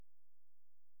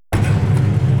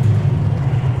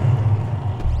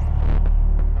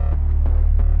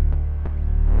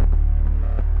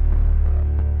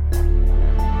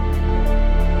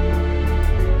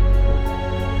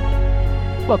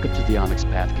Welcome to the Onyx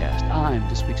Pathcast. I'm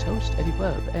this week's host, Eddie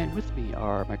Webb, and with me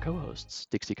are my co-hosts,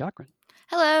 Dixie Cochran.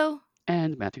 Hello.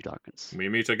 And Matthew Dawkins. We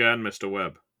meet again, Mr.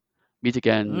 Webb. Meet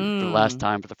again for the last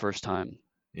time, for the first time.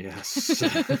 Yes.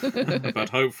 But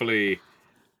hopefully,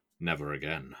 never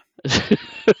again.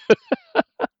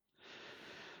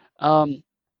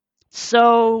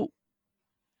 So,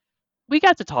 we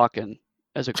got to talking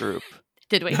as a group.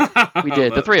 Did we? We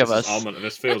did, the three of us.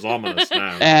 This feels ominous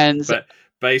now. And but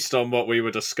based on what we were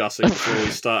discussing before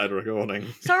we started recording.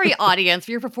 Sorry, audience,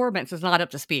 your performance is not up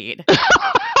to speed.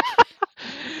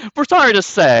 We're sorry to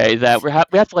say that we have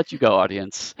to let you go,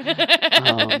 audience.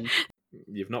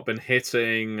 You've not been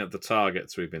hitting the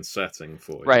targets we've been setting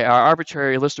for you. Right, our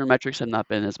arbitrary listener metrics have not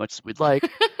been as much as we'd like.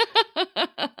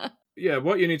 Yeah,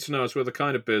 what you need to know is we're the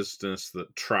kind of business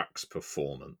that tracks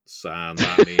performance, and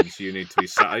that means you need to be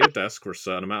sat at your desk for a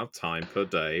certain amount of time per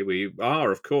day. We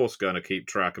are, of course, going to keep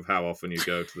track of how often you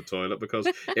go to the toilet, because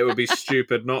it would be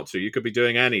stupid not to. You could be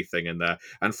doing anything in there,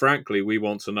 and frankly, we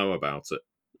want to know about it.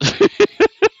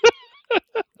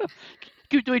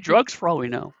 You're doing drugs for all we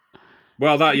know.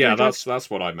 Well, that's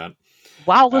what I meant.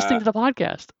 While listening to the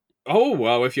podcast. Oh,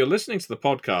 well, if you're listening to the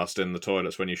podcast in the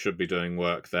toilets when you should be doing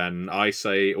work, then I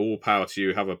say all power to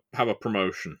you. Have a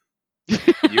promotion.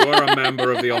 You are a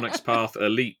member of the Onyx Path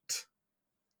Elite.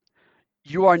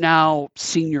 You are now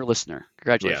senior listener.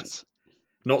 Congratulations. Yes.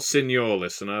 Not senior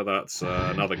listener. That's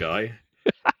another guy.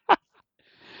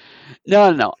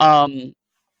 No.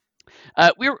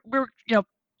 We're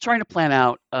trying to plan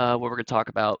out what we're going to talk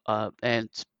about, and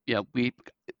we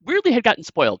weirdly had gotten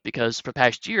spoiled because for the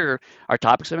past year our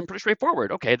topics have been pretty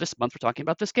straightforward. Okay, this month we're talking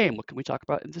about this game. What can we talk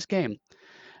about in this game?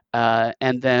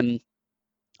 And then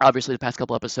obviously the past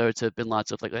couple episodes have been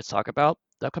lots of let's talk about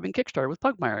the upcoming Kickstarter with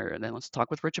Pugmire, and then let's talk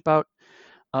with Rich about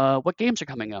what games are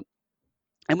coming up.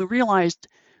 And we realized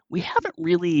we haven't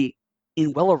really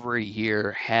in well over a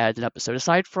year had an episode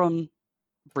aside from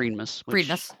Breedmas, which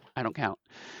I don't count,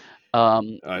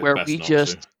 where we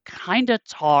just kind of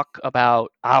talk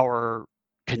about our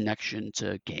connection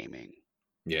to gaming.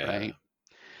 Yeah.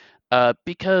 Right?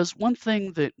 Because one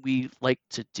thing that we like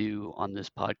to do on this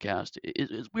podcast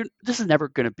is this is never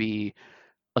going to be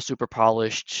a super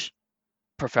polished,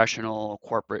 professional,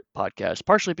 corporate podcast,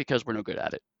 partially because we're no good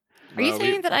at it. Are you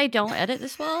saying that I don't edit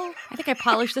this well? I think I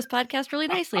polish this podcast really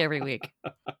nicely every week.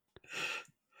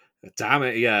 Damn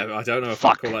it, yeah. I don't know if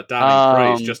I call that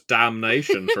damning praise, just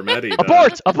damnation from Eddie.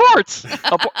 Abort!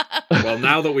 Well,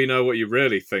 now that we know what you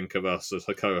really think of us as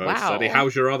a co-host, Eddie,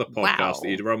 how's your other podcast that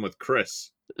you run with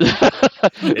Chris?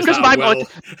 There's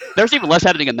even less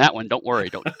editing in that one. Don't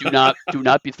worry. Do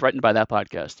not be threatened by that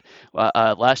podcast.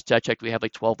 Last I checked, we have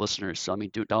 12 listeners. So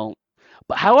don't.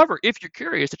 But however, if you're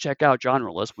curious to check out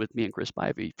Genreless with me and Chris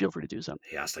Spivey, feel free to do so.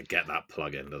 He has to get that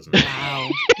plug in, doesn't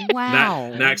he?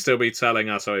 Wow. Next, he'll be telling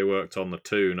us how he worked on the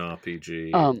Toon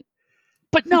RPG.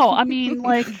 But no, I mean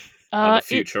the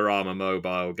Futurama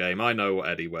mobile game. I know what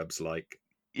Eddie Webb's like.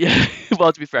 Yeah.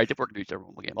 Well, to be fair, I did work on the Futurama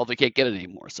mobile game, although you can't get it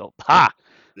anymore. So,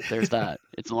 there's that.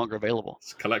 It's no longer available.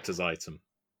 It's a collector's item.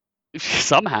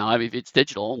 Somehow, I mean, it's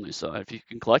digital only. So if you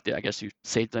can collect it, I guess you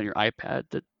saved it on your iPad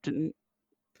that didn't.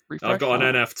 I've got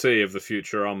an NFT of the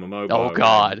Futurama mobile. Oh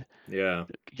God! Yeah,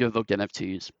 you invoked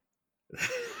NFTs.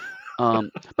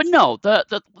 But no,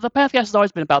 the podcast has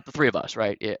always been about the three of us,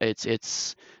 right?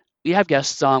 It's we have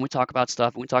guests on, we talk about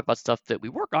stuff, and we talk about stuff that we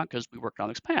work on because we work on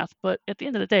Onyx Path. But at the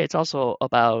end of the day, it's also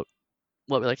about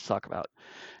what we like to talk about,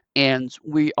 and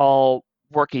we all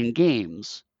work in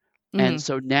games, and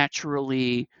so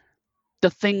naturally, the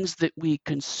things that we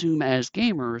consume as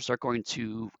gamers are going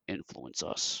to influence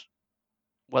us,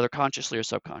 whether consciously or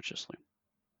subconsciously.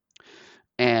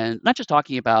 And not just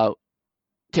talking about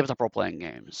tabletop role-playing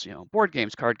games, board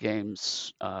games, card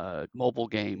games, mobile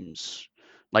games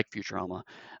like Futurama,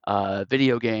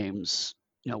 video games,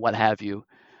 what have you.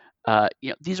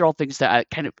 These are all things that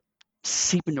kind of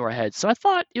seep into our heads. So I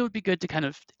thought it would be good to kind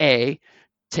of,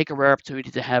 take a rare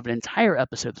opportunity to have an entire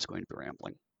episode that's going to be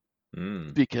rambling.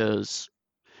 Because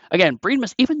again,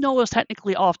 Breedmas, even though it was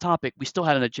technically off topic, we still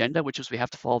had an agenda, which was we have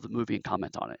to follow the movie and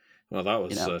comment on it. Well, that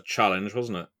was a challenge,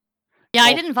 wasn't it? Yeah,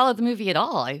 I didn't follow the movie at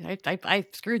all. I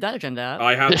screwed that agenda up.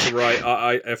 I had to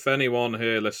write. If anyone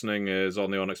here listening is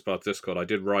on the Onyx Path Discord, I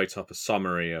did write up a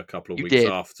summary a couple of weeks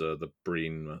after the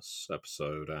Breedmas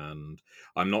episode, and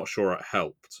I'm not sure it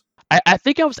helped. I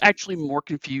think I was actually more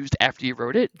confused after you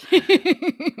wrote it.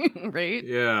 Right?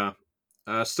 Yeah.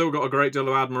 Still got a great deal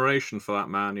of admiration for that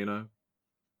man,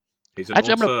 He's an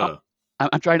auteur.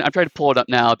 I'm trying to pull it up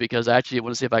now because I actually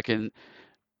want to see if I can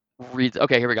read.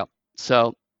 Okay, here we go.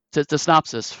 So, the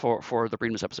synopsis for the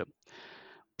Breedmas episode.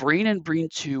 Breen and Breen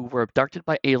 2 were abducted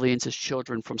by aliens as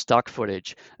children from stock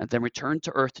footage and then returned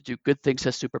to Earth to do good things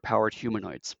as superpowered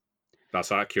humanoids.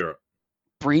 That's accurate.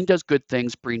 Breen does good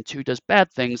things, Breen 2 does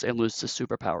bad things and loses his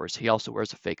superpowers. He also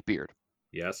wears a fake beard.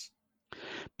 Yes.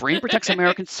 Breen protects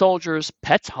American soldiers,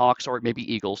 pets hawks or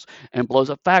maybe eagles, and blows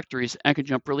up factories and can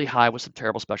jump really high with some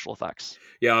terrible special effects.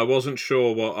 Yeah, I wasn't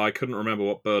sure I couldn't remember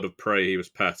what bird of prey he was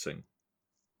petting.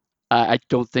 I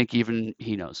don't think even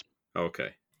he knows.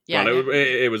 Okay. Yeah, Well,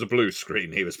 it was a blue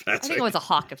screen he was petting. I think it was a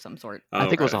hawk of some sort. I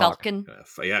think it was a hawk. Falcon.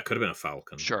 Yeah, it could have been a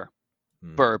falcon. Sure.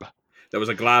 Hmm. Burb. There was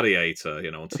a gladiator,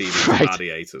 on TV. Right.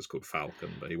 Gladiators called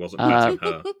Falcon, but he wasn't petting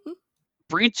her.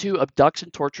 Breen 2 abducts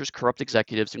and tortures corrupt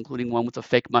executives, including one with a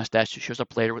fake mustache who shows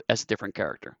up later as a different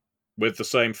character. With the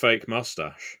same fake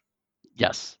mustache.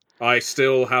 Yes. I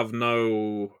still have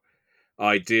no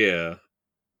idea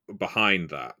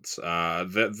behind that.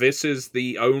 This is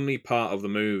the only part of the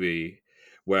movie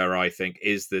where I think,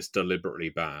 is this deliberately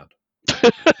bad?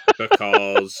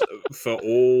 Because for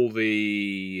all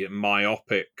the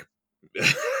myopic,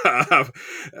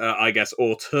 I guess,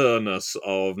 auterness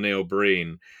of Neil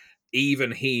Breen,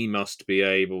 even he must be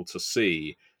able to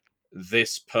see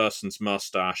this person's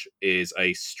mustache is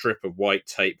a strip of white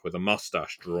tape with a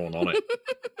mustache drawn on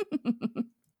it.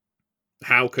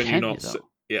 How can you not see?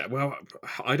 Yeah, well,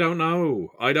 I don't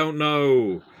know.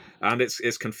 And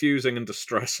it's confusing and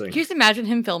distressing. Can you just imagine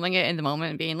him filming it in the moment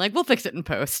and being like, we'll fix it in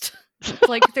post? It's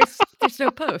like, there's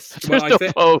no post. Well, There's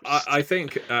no post. I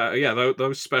think,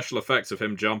 those special effects of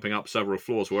him jumping up several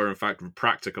floors were, in fact,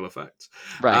 practical effects.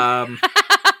 Right.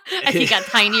 As he got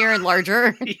tinier and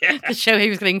larger Yeah. to show he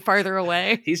was getting farther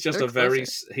away. He's just They're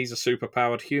he's a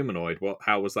super-powered humanoid.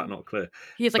 How was that not clear?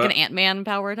 He has like But- an Ant-Man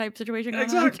power type situation going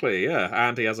on. Exactly, yeah.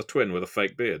 And he has a twin with a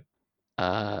fake beard.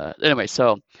 Anyway,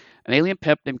 so an alien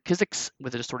pimp named Kizix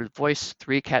with a distorted voice,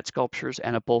 3 cat sculptures,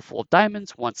 and a bowl full of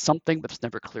diamonds wants something, but it's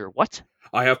never clear what.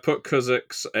 I have put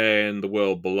Kuzix in the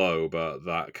world below, but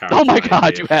that character. Oh my may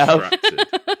God, be you have. abstracted.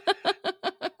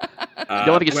 You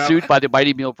don't want to get sued by the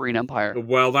mighty Neil Breen Empire.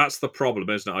 Well, that's the problem,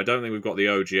 isn't it? I don't think we've got the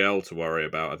OGL to worry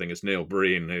about. I think it's Neil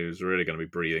Breen who's really going to be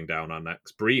breathing down our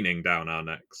necks.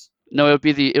 No, it would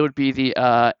be the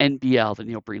NBL, the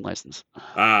Neil Breen license.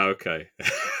 Ah, okay.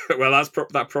 Well,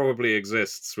 that probably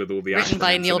exists with all the Written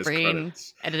by acronyms in Neil his Breen,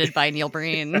 credits. edited by Neil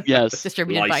Breen, Yes.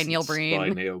 distributed by Neil Licensed Breen. by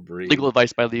Neil Breen. Legal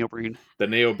advice by Neil Breen. The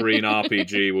Neil Breen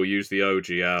RPG will use the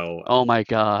OGL, Oh my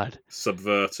God.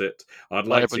 subvert it. I'd Let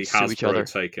like to see everyone sue each other.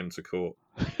 Hasbro take him to court.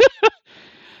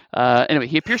 Anyway,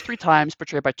 he appears 3 times,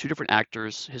 portrayed by 2 different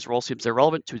actors. His role seems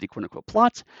irrelevant to the quote-unquote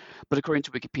plot, but according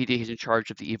to Wikipedia, he's in charge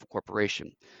of the evil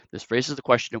corporation. This raises the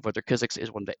question of whether Kizix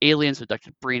is one of the aliens who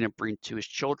abducted Breen and Breen to his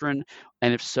children,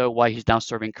 and if so, why he's now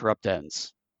serving corrupt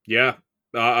ends. Yeah,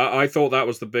 I thought that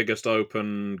was the biggest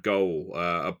open goal,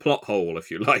 a plot hole,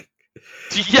 if you like.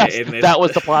 Yes, In this- that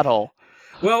was the plot hole.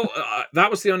 Well,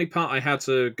 that was the only part I had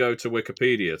to go to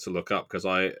Wikipedia to look up, because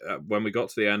when we got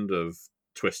to the end of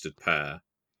Twisted Pair,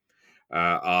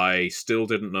 I still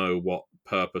didn't know what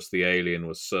purpose the alien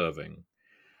was serving.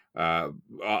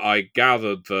 I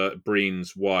gathered that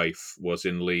Breen's wife was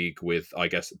in league with, I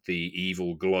guess, the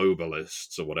evil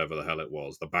globalists, or whatever the hell it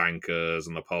was, the bankers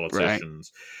and the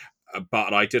politicians.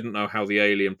 But I didn't know how the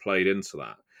alien played into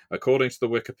that. According to the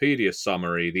Wikipedia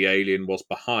summary, the alien was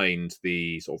behind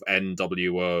the sort of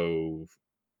NWO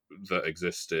that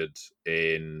existed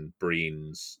in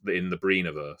the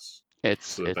Breenaverse.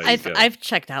 So there you go. I've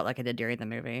checked out like I did during the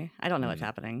movie. I don't know what's Mm.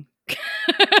 happening.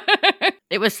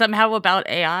 It was somehow about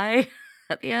AI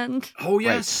at the end. Oh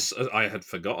yes, I had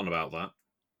forgotten about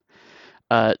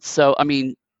that. So, I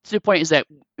mean, to the point is that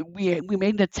we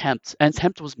made an attempt. An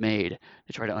attempt was made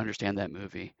to try to understand that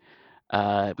movie.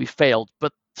 We failed,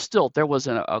 but still, there was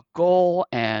a goal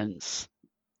and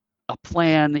a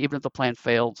plan. Even if the plan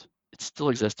failed, it still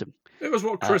existed. It was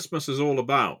what Christmas is all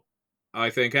about. I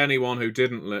think anyone who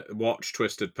didn't watch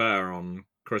Twisted Pair on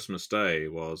Christmas Day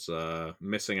was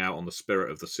missing out on the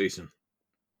spirit of the season.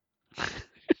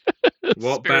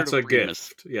 What Spirit of better Remus.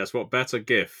 gift? Yes, what better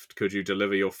gift could you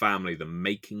deliver your family than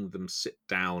making them sit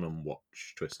down and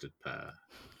watch Twisted Pair?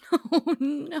 Oh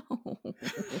no.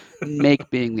 Make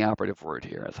being the operative word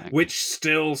here, I think. Which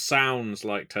still sounds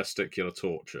like testicular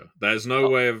torture. There's no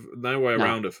way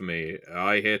around it for me.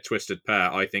 I hear Twisted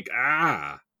Pair, I think,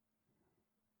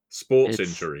 sports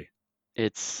injury.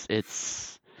 It's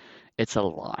a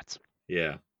lot.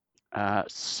 Yeah.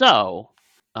 So,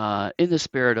 in the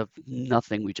spirit of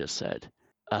nothing we just said,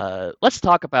 let's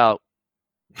talk about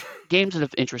games that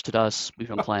have interested us. We've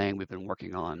been playing, we've been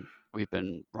working on, we've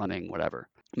been running, whatever.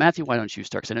 Matthew, why don't you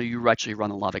start? Because I know you actually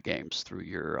run a lot of games through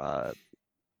your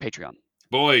Patreon.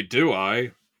 Boy, do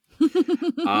I.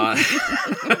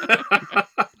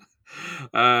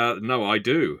 No, I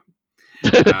do.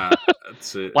 Why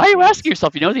are you asking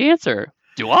yourself? You know the answer.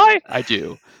 Do I? I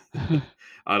do.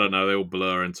 I don't know. They all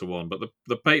blur into one, but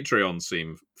the Patreon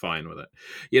seem fine with it.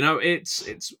 You know,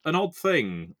 it's an odd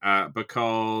thing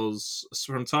because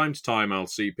from time to time I'll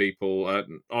see people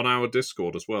on our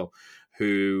Discord as well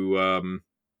who,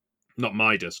 not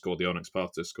my Discord, the Onyx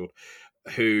Path Discord,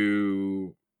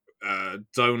 who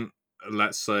don't,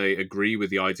 let's say, agree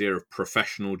with the idea of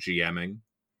professional GMing.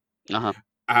 Uh-huh.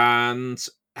 And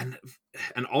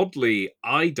oddly,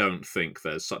 I don't think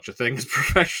there's such a thing as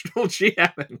professional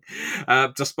GMing,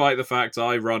 despite the fact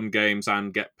I run games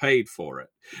and get paid for it.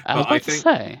 I was about to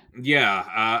say.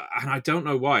 Yeah, and I don't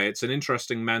know why. It's an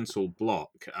interesting mental block.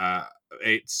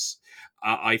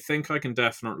 I think I can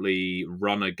definitely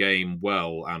run a game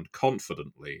well and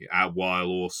confidently, while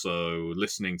also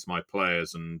listening to my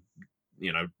players and,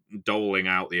 you know, doling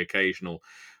out the occasional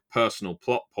personal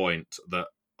plot point that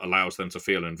allows them to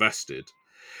feel invested.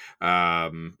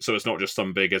 So it's not just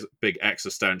some big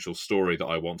existential story that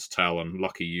I want to tell, and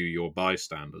lucky you, you're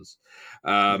bystanders.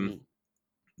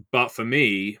 But for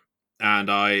me, and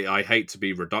I hate to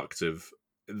be reductive,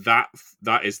 that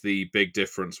is the big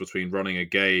difference between running a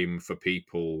game for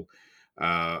people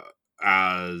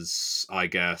as, I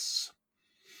guess,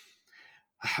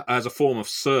 as a form of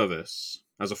service,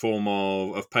 as a form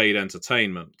of paid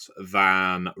entertainment,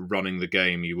 than running the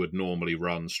game you would normally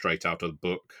run straight out of the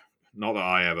book. Not that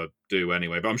I ever do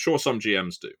anyway, but I'm sure some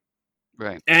GMs do.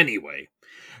 Right. Anyway,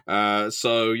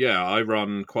 so yeah, I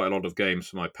run quite a lot of games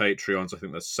for my Patreons. I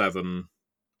think there's 7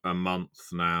 a month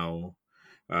now,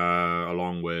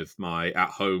 along with my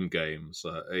at-home games.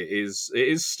 It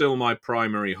is still my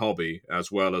primary hobby as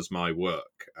well as my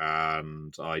work,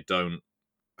 and I don't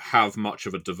have much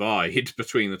of a divide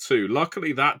between the two.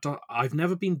 Luckily, I've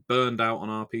never been burned out on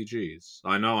RPGs.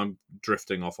 I know I'm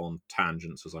drifting off on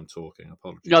tangents as I'm talking.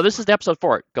 Apologies. No, this is the episode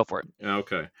for it. Go for it.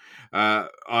 Okay.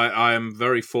 I am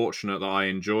very fortunate that I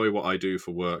enjoy what I do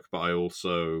for work, but I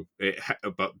also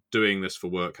but doing this for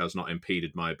work has not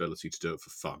impeded my ability to do it for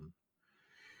fun.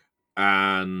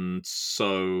 And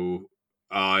so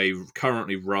I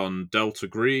currently run Delta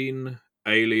Green,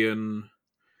 Alien.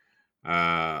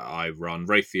 I run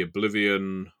Wraith the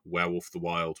Oblivion, Werewolf the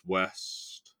Wild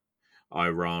West. I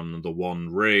run The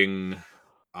One Ring.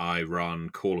 I run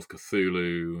Call of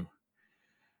Cthulhu.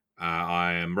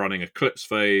 I am running Eclipse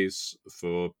Phase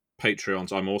for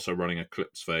Patreons. I'm also running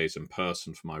Eclipse Phase in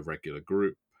person for my regular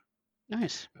group.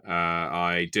 Nice.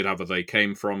 I did have a They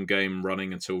Came From game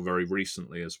running until very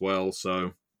recently as well,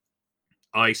 so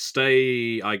I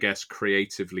stay, I guess,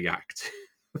 creatively active.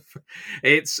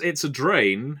 It's a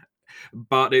drain,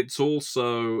 but it's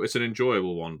an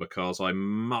enjoyable one because I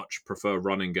much prefer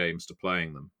running games to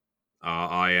playing them.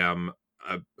 I'm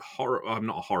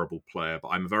not a horrible player, but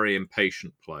I'm a very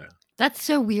impatient player. That's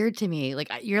so weird to me. Like,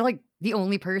 you're like the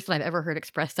only person I've ever heard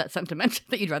express that sentiment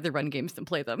that you'd rather run games than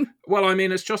play them. Well, I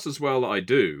mean, it's just as well that I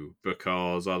do,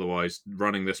 because otherwise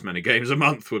running this many games a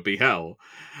month would be hell.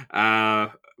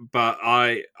 But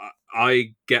I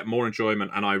get more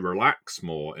enjoyment and I relax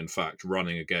more, in fact,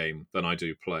 running a game than I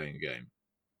do playing a game.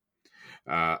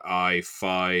 I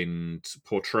find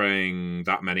portraying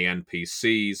that many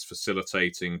NPCs,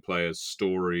 facilitating players'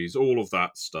 stories, all of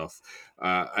that stuff,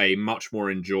 a much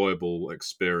more enjoyable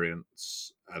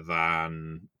experience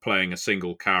than playing a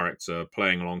single character,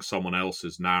 playing along someone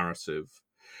else's narrative.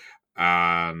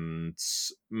 And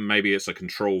maybe it's a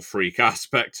control freak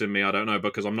aspect in me, I don't know,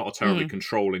 because I'm not a terribly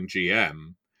controlling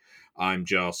GM. I'm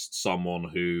just someone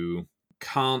who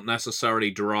can't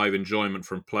necessarily derive enjoyment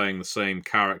from playing the same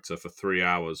character for 3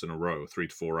 hours in a row, 3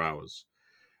 to 4 hours.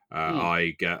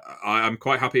 I'm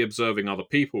quite happy observing other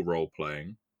people role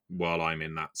playing while I'm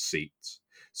in that seat.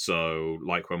 So,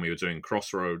 like when we were doing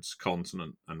Crossroads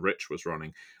Continent and Rich was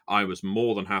running, I was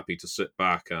more than happy to sit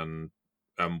back and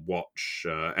watch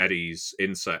Eddie's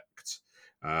insect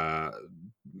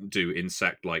do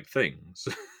insect-like things.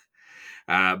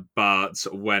 But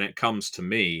when it comes to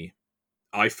me,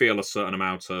 I feel a certain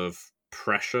amount of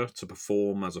pressure to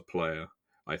perform as a player,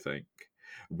 I think,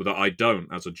 that I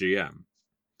don't as a GM.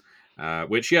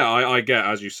 Which, yeah, I get,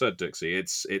 as you said, Dixie.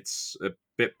 It's a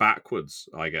bit backwards,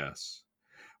 I guess,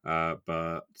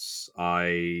 but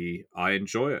I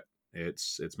enjoy it.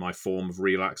 It's my form of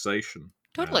relaxation.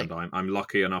 Totally. And I'm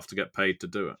lucky enough to get paid to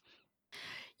do it.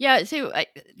 Yeah, so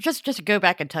just to go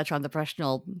back and touch on the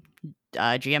professional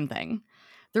GM thing,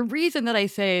 the reason that I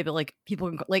say that, like, people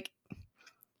can, like,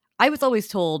 I was always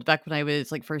told back when I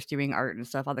was like first doing art and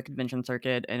stuff on the convention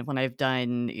circuit, and when I've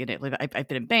done, like, I've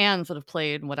been in bands that have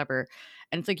played and whatever,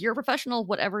 and it's like you're a professional,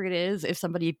 whatever it is, if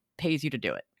somebody pays you to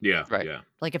do it. Yeah, Right. yeah.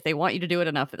 Like if they want you to do it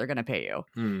enough, they're going to pay you.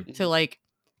 Mm. So like,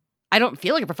 I don't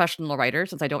feel like a professional writer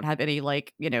since I don't have any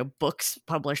like books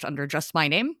published under just my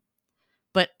name,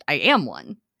 but I am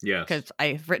one Yes. because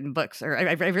I've written books, or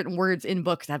I've written words in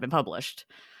books that have been published.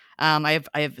 I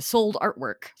have sold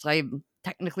artwork, so I'm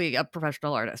technically a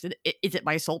professional artist. Is it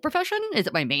my sole profession? Is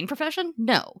it my main profession?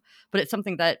 No, but it's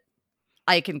something that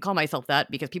I can call myself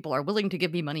that because people are willing to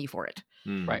give me money for it.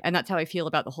 Mm. Right. And that's how I feel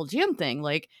about the whole GM thing.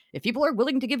 Like, if people are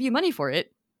willing to give you money for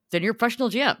it, then you're a professional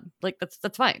GM. Like, that's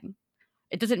fine.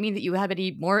 It doesn't mean that you have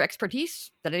any more expertise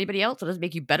than anybody else. It doesn't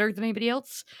make you better than anybody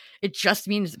else. It just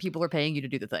means that people are paying you to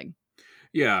do the thing.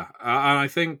 Yeah, and I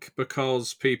think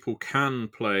because people can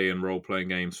play in role-playing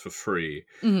games for free,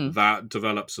 Mhm. that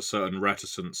develops a certain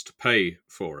reticence to pay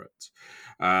for it.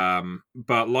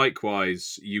 But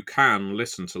likewise, you can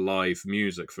listen to live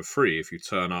music for free if you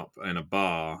turn up in a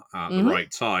bar at the Mhm.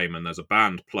 right time and there's a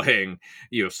band playing.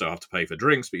 You still have to pay for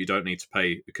drinks, but you don't need to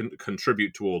pay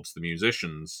contribute towards the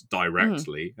musicians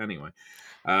directly anyway.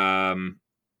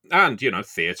 And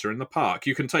theatre in the park.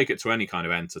 You can take it to any kind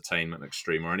of entertainment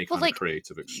extreme or any Well, kind like, of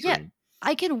creative yeah, extreme.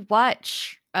 I can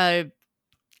watch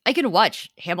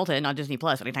Hamilton on Disney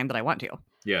Plus anytime that I want to.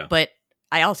 Yeah. But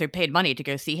I also paid money to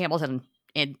go see Hamilton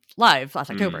in live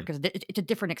last October Mm. because it's a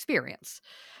different experience.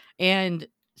 And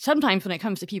sometimes when it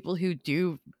comes to people who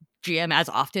do GM as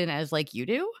often as like you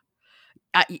do,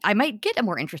 I might get a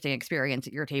more interesting experience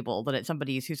at your table than at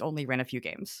somebody's who's only ran a few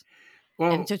games.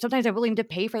 Well, And so sometimes I'm willing to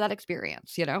pay for that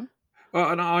experience,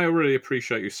 well, and I really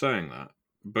appreciate you saying that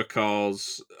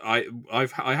because I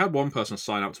had one person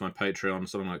sign up to my Patreon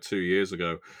something like 2 years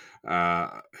ago,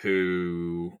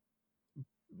 who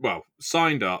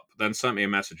signed up, then sent me a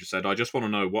message and said, "I just want to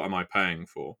know what am I paying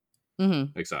for."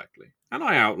 Mm-hmm. Exactly. And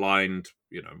I outlined,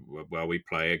 we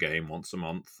play a game once a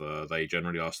month. They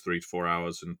generally last 3 to 4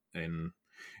 hours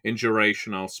in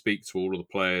duration. I'll speak to all of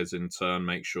the players in turn,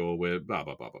 make sure we're blah,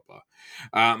 blah, blah, blah,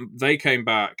 blah. They came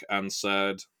back and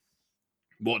said,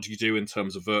 what do you do in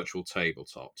terms of virtual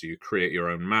tabletop? Do you create your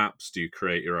own maps? Do you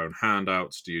create your own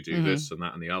handouts? Do you do this and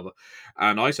that and the other?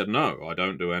 And I said, no, I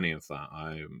don't do any of that.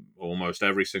 Almost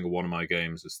every single one of my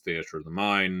games is theatre of the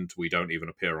mind. We don't even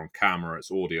appear on camera.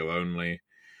 It's audio only,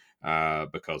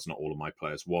 because not all of my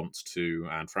players want to.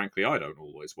 And frankly, I don't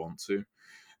always want to.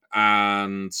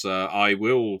 And I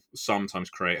will sometimes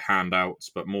create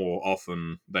handouts, but more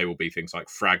often they will be things like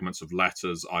fragments of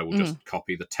letters. I will just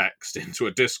copy the text into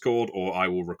a Discord, or I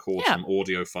will record some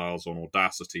audio files on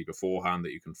Audacity beforehand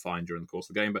that you can find during the course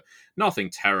of the game, but nothing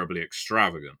terribly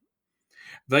extravagant.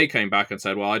 They came back and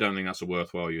said, well, I don't think that's a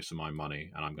worthwhile use of my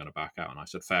money, and I'm going to back out. And I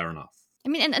said, fair enough. I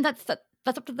mean, and that's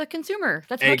up to the consumer.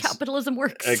 That's how capitalism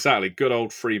works. Exactly, good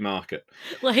old free market.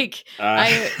 Like but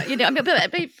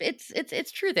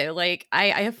it's true though. Like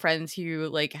I have friends who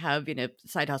like have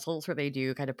side hustles where they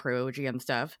do kind of pro GM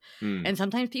stuff, and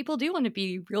sometimes people do want to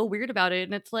be real weird about it,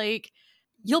 and it's like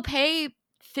you'll pay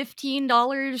 $15,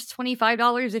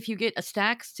 $25 if you get a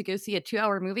Stacks to go see a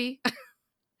 2-hour movie,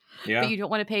 Yeah, but you don't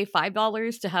want to pay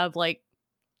 $5 to have like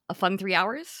a fun 3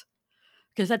 hours,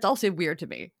 because that's also weird to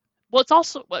me. Well, it's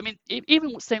also, I mean,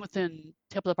 even staying within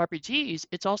tabletop RPGs,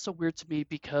 it's also weird to me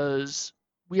because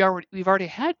we've already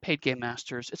had paid game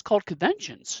masters. It's called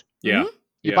conventions. yeah.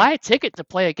 You buy a ticket to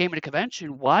play a game at a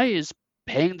convention. Why is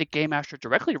paying the game master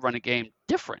directly to run a game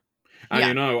different?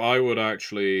 And I would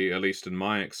actually, at least in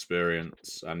my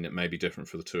experience, and it may be different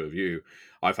for the two of you,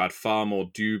 I've had far more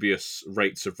dubious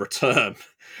rates of return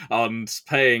on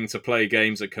paying to play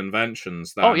games at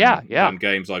conventions than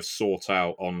games I've sought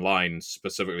out online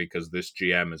specifically because this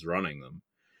GM is running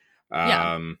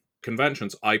them.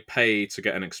 Conventions, I pay to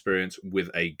get an experience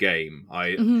with a game.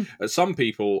 Some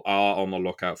people are on the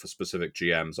lookout for specific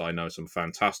GMs. I know some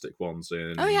fantastic ones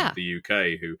in the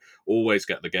UK who always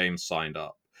get the games signed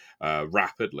up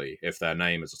rapidly if their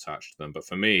name is attached to them. But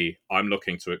for me, I'm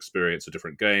looking to experience a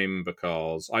different game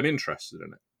because I'm interested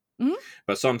in it.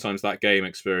 But sometimes that game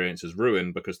experience is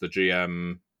ruined because the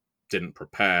GM didn't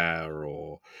prepare,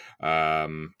 or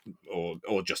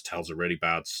just tells a really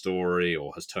bad story,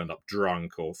 or has turned up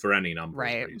drunk, or for any number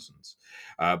of reasons.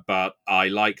 But I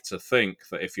like to think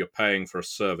that if you're paying for a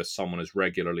service someone is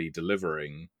regularly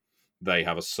delivering, they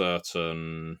have a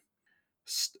certain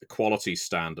quality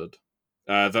standard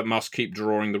that must keep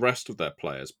drawing the rest of their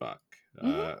players back.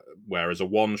 Whereas a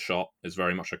one-shot is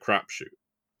very much a crapshoot.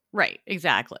 Right,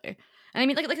 exactly. And I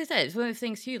mean, like I said, it's one of those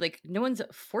things too, like no one's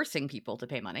forcing people to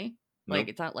pay money. Like,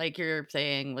 it's not like you're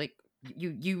saying like,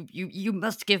 you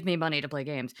must give me money to play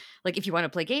games. Like, if you want to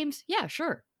play games, yeah,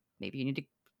 sure. Maybe you need to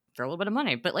throw a little bit of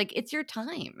money, but like, it's your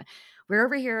time. We're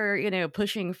over here,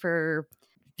 pushing for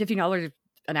 $15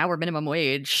 an hour minimum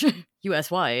wage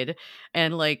US wide,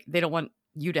 and like, they don't want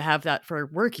you to have that for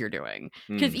work you're doing,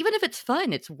 because even if it's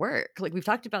fun, it's work. Like, we've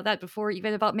talked about that before,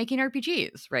 even about making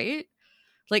RPGs, right?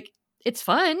 Like, it's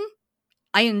fun,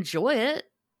 I enjoy it,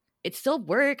 it's still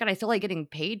work, and I still like getting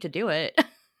paid to do it.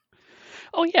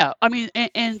 Oh yeah, I mean,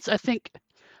 and I think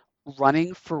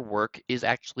running for work is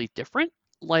actually different.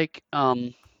 Like,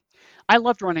 I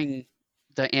loved running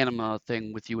the Anima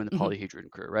thing with you and the Polyhedron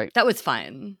crew, right? That was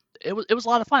fun. It was a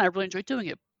lot of fun. I really enjoyed doing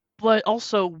it. But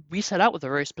also, we set out with a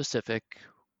very specific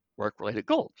work-related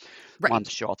goal. Right. We wanted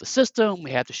to show off the system.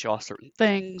 We had to show off certain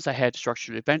things. I had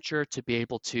structured adventure to be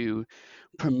able to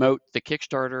promote the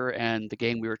Kickstarter and the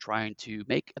game we were trying to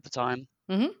make at the time.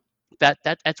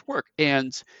 That's work.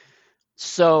 And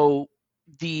so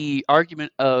the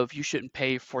argument of you shouldn't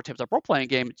pay for tabletop role-playing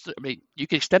games, I mean, you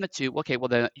could extend it to, okay, well,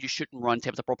 then you shouldn't run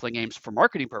tabletop role-playing games for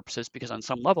marketing purposes, because on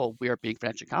some level, we are being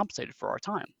financially compensated for our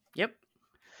time. Yep.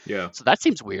 Yeah. So that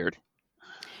seems weird.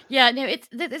 Yeah, no,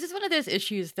 this is one of those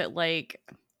issues that, like,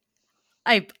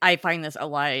 I find this a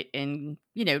lot in,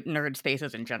 nerd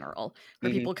spaces in general,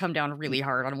 where people come down really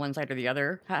hard on one side or the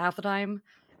other half the time.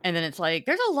 And then it's like,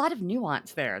 there's a lot of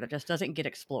nuance there that just doesn't get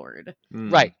explored.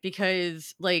 Right.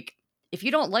 Because, like, if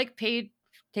you don't like paid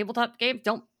tabletop games,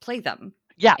 don't play them.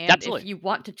 Yeah, and absolutely. If you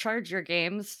want to charge your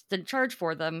games, then charge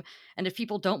for them. And if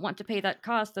people don't want to pay that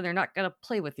cost, then they're not going to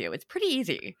play with you. It's pretty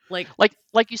easy. Like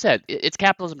you said, it's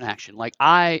capitalism in action. Like,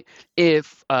 so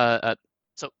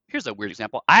here's a weird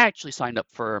example. I actually signed up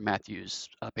for Matthew's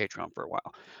Patreon for a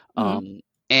while.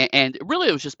 And really,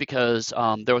 it was just because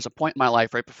there was a point in my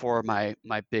life right before my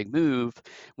big move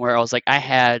where I was like, I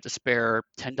had to spare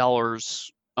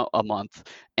 $10 a month,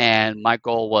 and my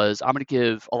goal was, I'm going to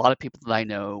give a lot of people that I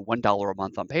know $1 a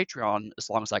month on Patreon as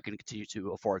long as I can continue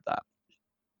to afford that.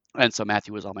 And so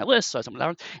Matthew was on my list, so I someone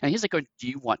down, and he's like, "Do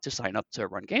you want to sign up to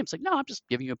run games?" Like, no, I'm just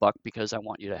giving you $1 because I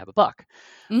want you to have $1,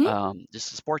 just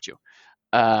to support you.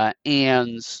 But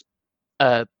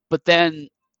then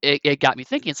it got me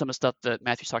thinking. Some of the stuff that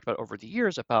Matthew's talked about over the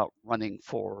years about running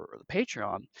for the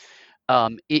Patreon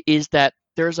is that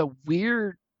there's a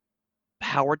weird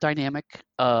power dynamic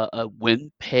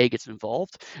when pay gets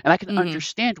involved, and I can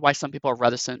understand why some people are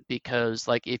reticent, because,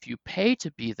 like, if you pay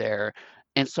to be there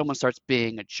and someone starts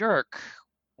being a jerk,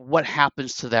 what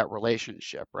happens to that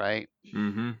relationship, right?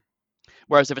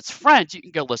 Whereas if it's friends, you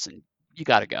can go, listen, you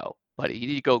got to go, buddy. You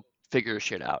need to go figure your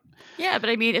shit out. Yeah, but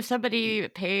I mean, if somebody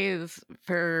pays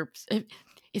for...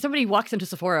 If somebody walks into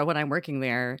Sephora when I'm working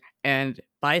there and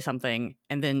buys something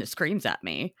and then screams at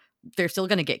me, they're still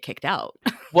going to get kicked out.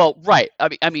 Well, right.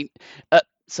 I mean,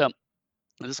 so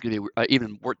this is going to be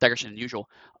even more digression than usual.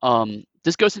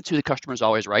 This goes into the customer's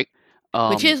always right.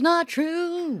 Which is not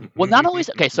true. Well, not only...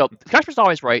 Okay, so the customer's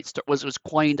always right was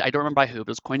coined, I don't remember by who, but it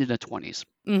was coined in the 20s.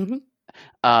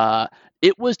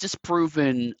 It was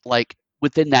disproven, like,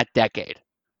 within that decade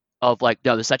of, like,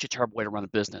 no, this is such a terrible way to run a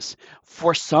business.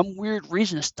 For some weird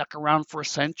reason, it stuck around for a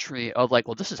century of, like,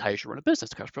 well, this is how you should run a business.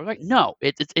 The customer was like, no,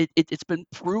 it's been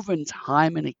proven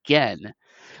time and again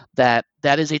that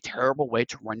is a terrible way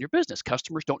to run your business.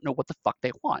 Customers don't know what the fuck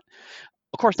they want.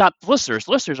 Of course, not listeners.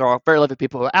 Listeners are very lovely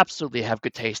people who absolutely have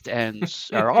good taste and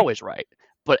are always right,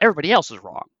 but everybody else is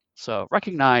wrong. So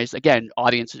recognize, again,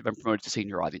 audience has been promoted to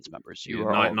senior audience members. You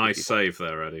are nice save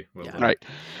there, Eddie. Well done. Right.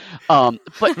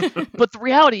 But the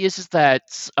reality is that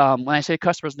when I say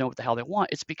customers know what the hell they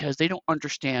want, it's because they don't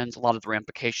understand a lot of the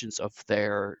ramifications of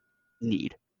their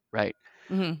need, right?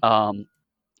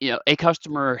 A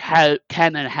customer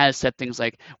can and has said things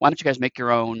like, why don't you guys make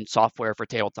your own software for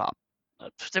tabletop?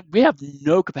 We have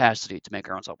no capacity to make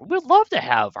our own software. We'd love to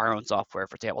have our own software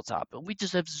for tabletop, but we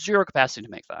just have zero capacity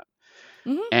to make that.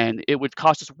 And it would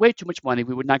cost us way too much money.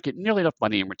 We would not get nearly enough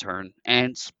money in return,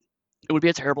 and it would be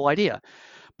a terrible idea.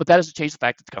 But that doesn't change the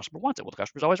fact that the customer wants it. Well, the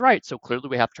customer's always right, so clearly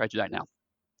we have to try to do that now.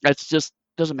 It just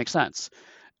doesn't make sense.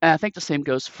 And I think the same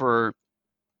goes for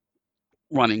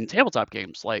running tabletop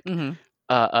games. Like,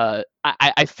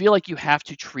 I feel like you have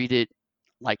to treat it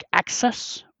like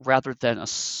access rather than a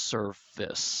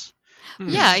service.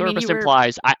 Yeah, service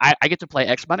implies I get to play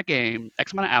X amount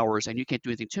of hours, and you can't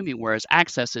do anything to me. Whereas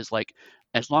access is like,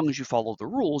 as long as you follow the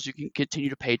rules, you can continue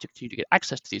to pay to continue to get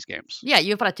access to these games. Yeah,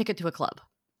 you've got a ticket to a club,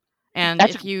 and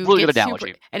that's if you really good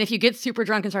analogy. And if you get super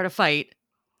drunk and start a fight,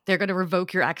 they're going to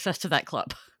revoke your access to that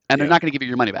club, and they're not going to give you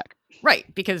your money back. Right,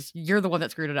 because you're the one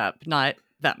that screwed it up, not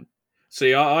them.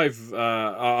 See,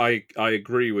 I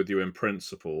agree with you in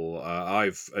principle.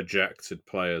 I've ejected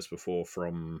players before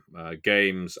from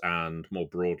games and more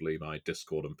broadly my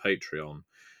Discord and Patreon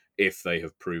if they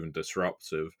have proven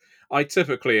disruptive. I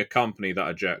typically accompany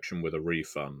that ejection with a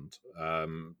refund,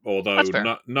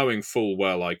 although knowing full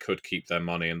well I could keep their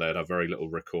money and they'd have very little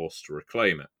recourse to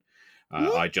reclaim it.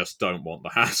 I just don't want the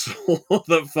hassle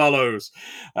that follows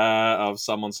of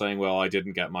someone saying, well, I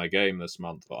didn't get my game this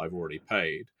month, but I've already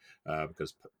paid.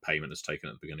 Because payment is taken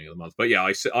at the beginning of the month. But yeah,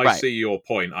 I see your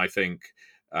point. I think,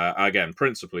 again,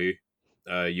 principally,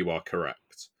 you are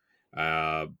correct.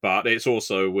 But it's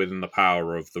also within the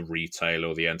power of the retailer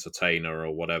or the entertainer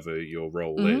or whatever your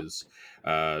role is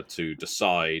to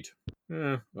decide,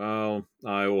 well,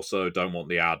 I also don't want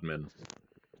the admin.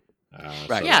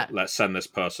 So let's send this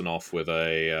person off with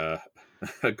a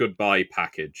goodbye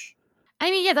package. I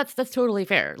mean, yeah, that's totally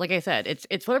fair. Like I said,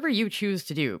 it's whatever you choose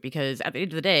to do, because at the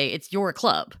end of the day, it's your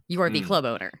club. You are the club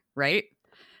owner, right?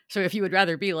 So if you would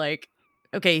rather be like,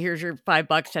 okay, here's your $5,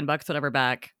 $10, whatever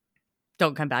back,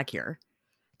 don't come back here.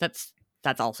 That's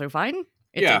also fine.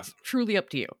 It's truly up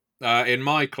to you. In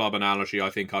my club analogy, I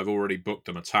think I've already booked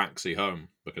them a taxi home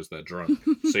because they're drunk.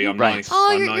 See, I'm nice. Oh,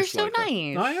 I'm you're so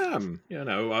nice. I am. You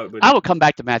know, I will come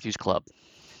back to Matthew's club.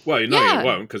 Well, no, you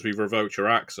won't, because we've revoked your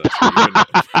access.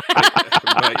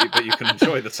 But you can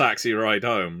enjoy the taxi ride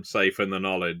home, safe in the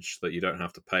knowledge that you don't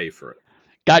have to pay for it.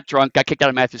 Got drunk, got kicked out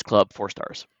of Matthew's club, 4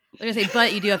 stars. I was going to say,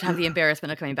 but you do have to have the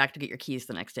embarrassment of coming back to get your keys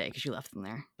the next day because you left them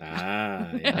there.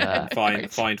 Yeah.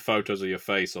 Find photos of your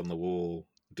face on the wall.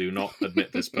 Do not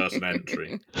admit this person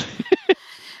entry.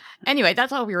 Anyway,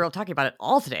 that's all we were all talking about it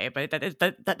all today, but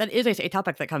that is a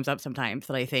topic that comes up sometimes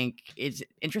that I think is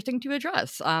interesting to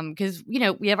address. Because,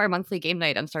 we have our monthly game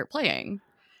night on Start Playing,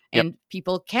 and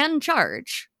people can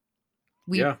charge.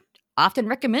 We often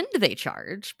recommend they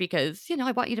charge because,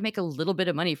 I want you to make a little bit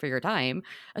of money for your time,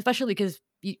 especially because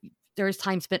there's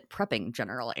time spent prepping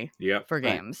generally for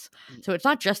games. Right. So it's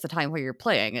not just the time where you're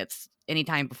playing, it's any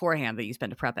time beforehand that you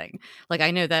spend prepping. Like,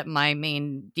 I know that my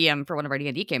main DM for one of our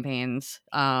D&D campaigns,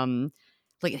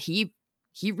 like he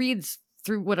reads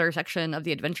through whatever section of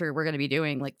the adventure we're going to be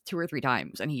doing like 2 or 3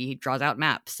 times, and he draws out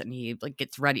maps and he like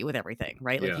gets ready with everything,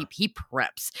 right? Like he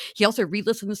preps. He also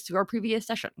re-listens to our previous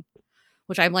session,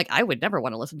 which I'm like, I would never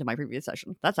want to listen to my previous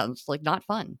session. That sounds like not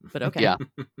fun, but okay. Yeah.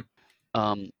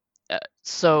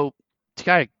 So to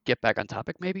kind of get back on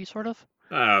topic, maybe sort of.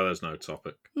 There's no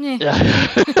topic. Yeah.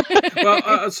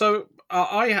 Well, so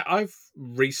I've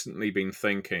recently been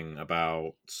thinking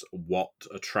about what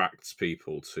attracts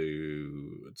people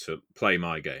to play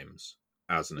my games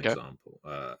as an example,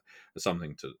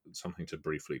 something to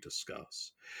briefly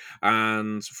discuss.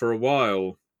 And for a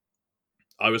while,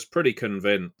 I was pretty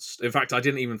convinced. In fact, I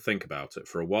didn't even think about it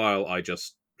for a while. I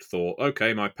just thought,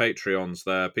 okay, my Patreon's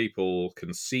there. People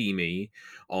can see me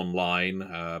online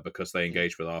because they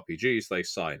engage with RPGs. They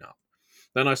sign up.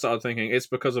 Then I started thinking, it's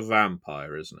because of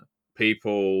Vampire, isn't it?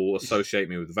 People associate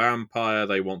me with Vampire.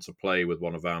 They want to play with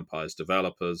one of Vampire's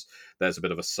developers. There's a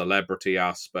bit of a celebrity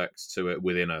aspect to it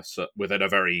within a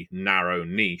very narrow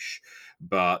niche.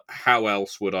 But how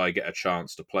else would I get a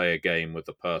chance to play a game with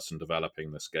the person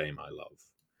developing this game I love?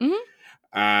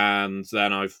 Mm-hmm. And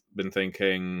then I've been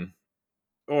thinking,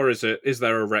 or is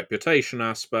there a reputation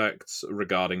aspect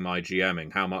regarding my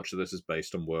GMing? How much of this is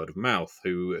based on word of mouth?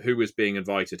 Who is being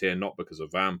invited here not because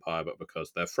of Vampire, but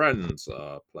because their friends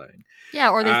are playing? Yeah,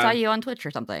 or they saw you on Twitch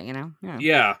or something,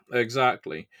 Yeah,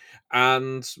 exactly.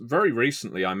 And very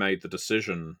recently I made the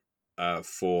decision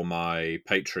for my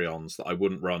Patreons that I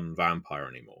wouldn't run Vampire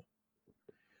anymore.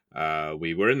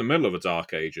 We were in the middle of a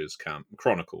Dark Ages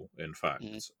chronicle, in fact,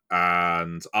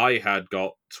 and I had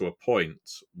got to a point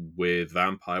with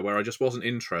Vampire where I just wasn't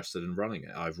interested in running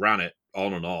it. I've ran it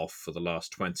on and off for the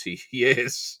last 20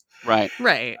 years. Right.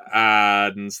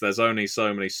 And there's only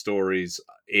so many stories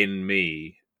in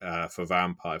me for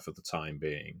Vampire for the time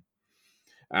being.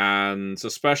 And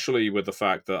especially with the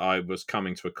fact that I was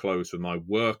coming to a close with my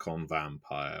work on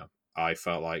Vampire, I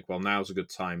felt like, well, now's a good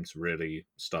time to really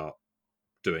start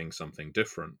doing something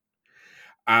different.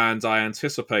 And I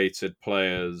anticipated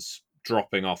players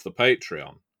dropping off the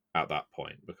Patreon at that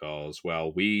point because,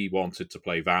 well, we wanted to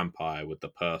play Vampire with the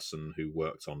person who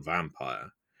worked on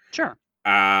Vampire. Sure.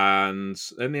 And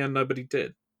in the end, nobody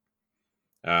did.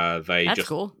 That's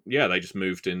cool. Yeah, they just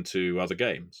moved into other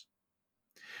games.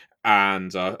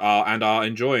 And are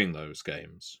enjoying those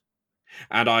games.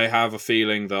 And I have a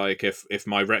feeling that, like, if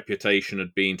my reputation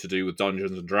had been to do with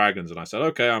Dungeons and Dragons, and I said,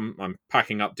 okay, I'm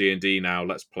packing up D&D now,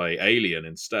 let's play Alien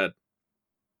instead,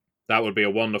 that would be a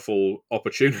wonderful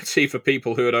opportunity for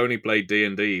people who had only played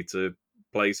D&D to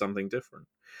play something different.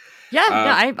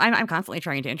 Yeah, I'm constantly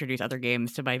trying to introduce other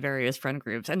games to my various friend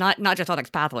groups, and not just Onyx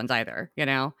Path ones either, you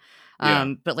know.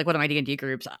 But like one of my D&D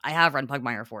groups, I have run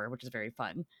Pugmire for, which is very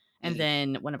fun. And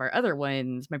then one of our other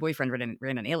ones, my boyfriend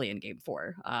ran an Alien game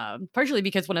for, partially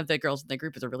because one of the girls in the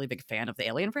group is a really big fan of the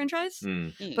Alien franchise,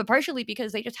 but partially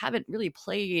because they just haven't really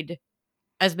played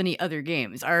as many other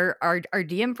games. Our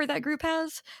DM for that group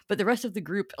has, but the rest of the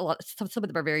group, some of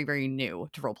them are very, very new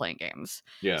to role-playing games.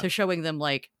 Yeah. So showing them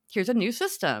like, here's a new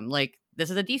system, like this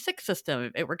is a D6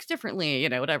 system, it works differently, you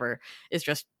know, whatever, is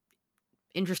just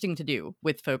interesting to do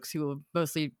with folks who have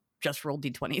mostly just rolled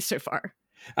D20s so far.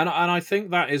 And I think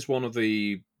that is one of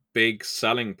the big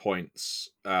selling points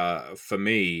for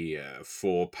me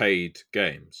for paid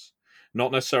games.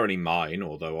 Not necessarily mine,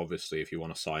 although obviously if you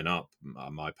want to sign up,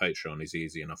 my Patreon is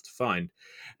easy enough to find.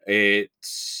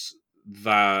 It's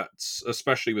that,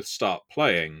 especially with Start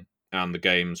Playing and the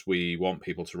games we want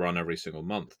people to run every single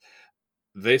month,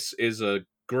 this is a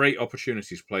great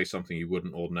opportunity to play something you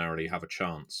wouldn't ordinarily have a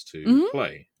chance to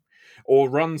play. Or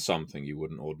run something you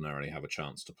wouldn't ordinarily have a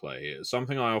chance to play.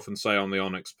 Something I often say on the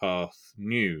Onyx Path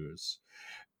news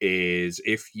is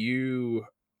if you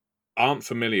aren't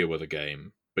familiar with a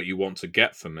game, but you want to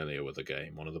get familiar with a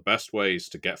game, one of the best ways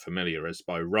to get familiar is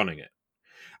by running it.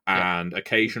 And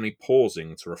occasionally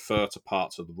pausing to refer to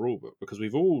parts of the rulebook, because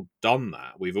we've all done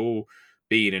that. We've all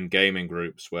been in gaming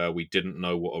groups where we didn't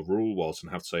know what a rule was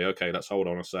and have to say, okay, let's hold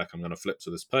on a sec, I'm going to flip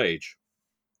to this page.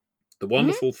 The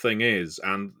wonderful thing is,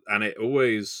 and it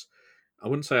always, I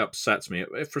wouldn't say upsets me,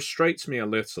 it frustrates me a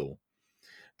little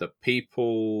that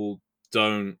people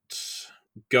don't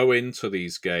go into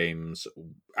these games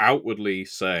outwardly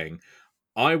saying,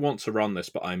 I want to run this,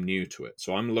 but I'm new to it.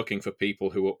 So I'm looking for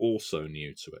people who are also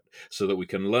new to it so that we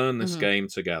can learn this game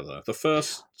together. The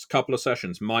first couple of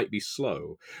sessions might be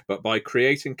slow, but by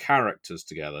creating characters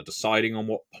together, deciding on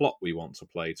what plot we want to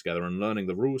play together and learning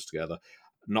the rules together,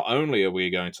 not only are we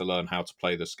going to learn how to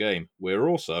play this game, we're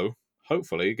also,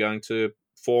 hopefully, going to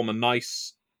form a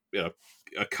nice,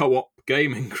 a co-op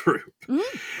gaming group.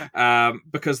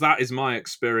 Because that is my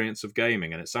experience of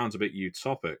gaming, and it sounds a bit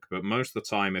utopic, but most of the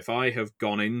time, if I have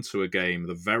gone into a game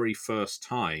the very first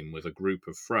time with a group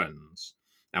of friends,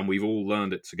 and we've all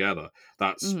learned it together,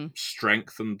 that's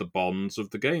strengthened the bonds of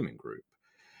the gaming group.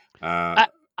 I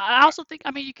also think,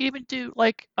 I mean, you can even do,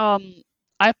 like,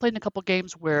 I've played in a couple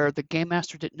games where the game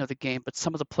master didn't know the game, but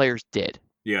some of the players did.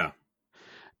 Yeah.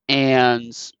 And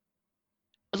as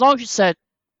long as you set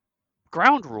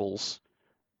ground rules,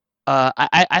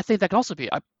 I think that can also be.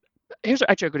 Here's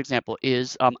actually a good example.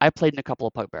 Is I played in a couple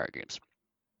of Pugmire games,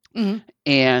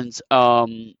 and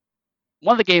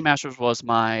one of the game masters was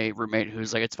my roommate,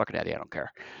 who's like, "It's fucking Eddie, I don't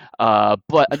care."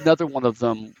 But another one of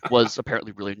them was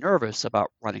apparently really nervous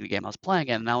about running the game I was playing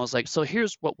in, and I was like, "So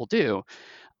here's what we'll do.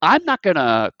 I'm not going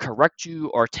to correct you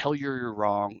or tell you you're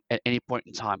wrong at any point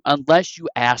in time unless you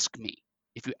ask me.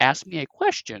 If you ask me a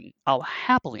question, I'll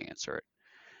happily answer it.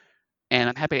 And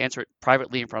I'm happy to answer it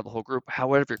privately in front of the whole group,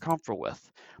 however you're comfortable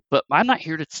with. But I'm not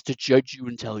here to judge you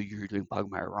and tell you you're doing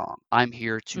Pugmire wrong. I'm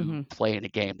here to play in a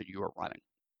game that you are running."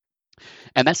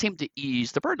 And that seemed to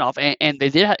ease the burden off. And they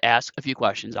did ask a few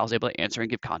questions I was able to answer and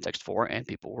give context for, and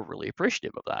people were really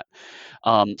appreciative of that.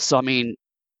 So, I mean,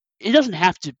 it doesn't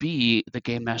have to be the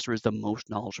game master is the most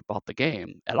knowledgeable about the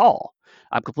game at all.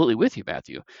 I'm completely with you,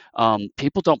 Matthew.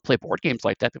 People don't play board games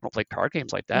like that. People don't play card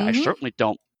games like that. I certainly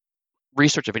don't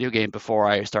research a video game before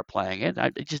I start playing it. I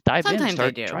just dive in and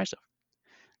start trying stuff.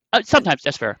 Sometimes,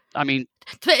 that's fair. I mean,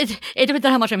 it depends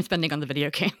on how much I'm spending on the video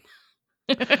game.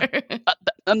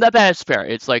 That is fair.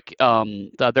 It's like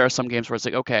there are some games where it's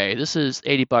like, okay, this is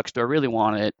 $80. Do I really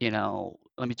want it?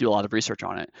 Let me do a lot of research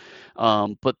on it.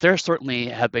 But there certainly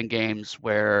have been games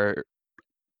where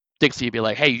Dixie would be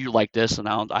like, "Hey, you like this?" And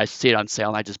I see it on sale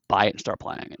and I just buy it and start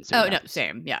playing it. No,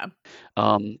 same, yeah.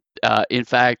 In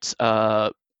fact,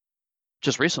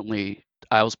 just recently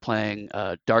I was playing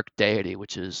Dark Deity,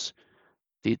 which is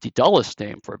the dullest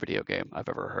name for a video game I've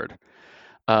ever heard.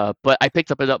 But I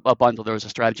picked up a bundle. There was a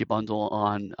strategy bundle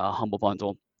on Humble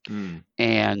Bundle.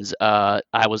 And I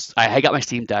had got my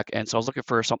Steam Deck, and so I was looking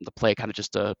for something to play, kind of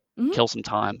just to kill some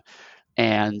time.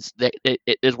 And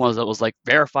it is one of those that was like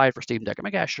verified for Steam Deck. I'm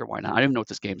like, yeah, sure, why not? I don't even know what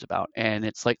this game's about. And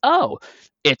it's like, oh,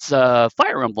 it's a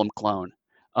Fire Emblem clone.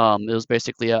 It was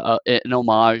basically an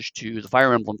homage to the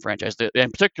Fire Emblem franchise,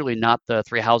 and particularly not the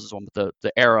Three Houses one, but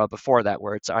the era before that,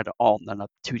 where it's all on a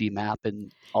 2D map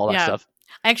and all that stuff.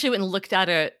 I actually went and looked at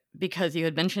it because you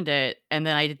had mentioned it, and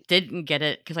then I didn't get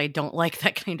it because I don't like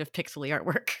that kind of pixely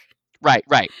artwork. Right.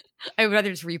 I would rather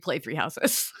just replay Three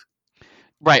Houses.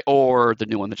 Right, or the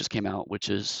new one that just came out, which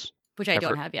I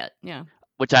don't have yet. Yeah.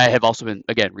 which I have also been,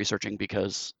 again, researching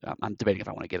because I'm debating if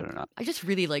I want to get it or not. I just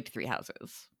really liked Three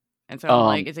Houses. And so I'm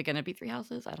like, is it going to be Three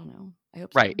Houses? I don't know. I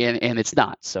hope so. Right, and it's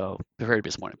not, so very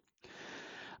disappointed.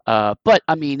 But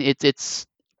I mean,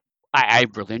 I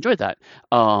really enjoyed that.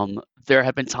 There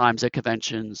have been times at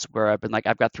conventions where I've been like,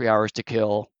 I've got 3 hours to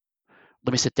kill.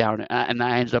 Let me sit down, and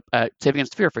I ended up at Save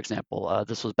Against Fear, for example.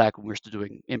 This was back when we were still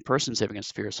doing in-person Save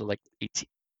Against Fear, so like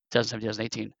 2017,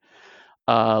 2018.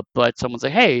 But someone's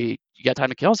like, hey, you got time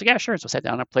to kill? I was like, yeah, sure. So I sat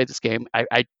down and I played this game.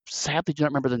 I sadly do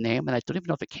not remember the name, and I don't even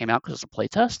know if it came out because it was a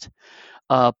playtest.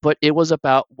 But it was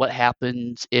about what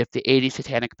happens if the 80s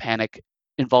Satanic Panic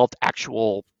involved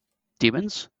actual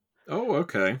demons. Oh,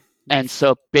 okay. And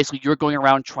so basically you're going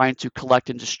around trying to collect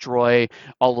and destroy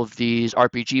all of these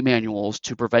RPG manuals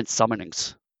to prevent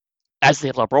summonings as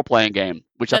the role-playing game,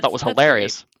 which I thought was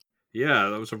hilarious. Great. Yeah,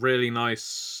 that was a really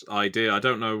nice idea. I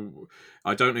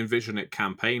don't envision it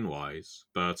campaign-wise,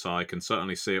 but I can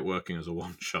certainly see it working as a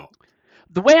one-shot.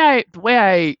 The way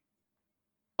I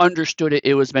understood it,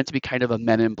 it was meant to be kind of a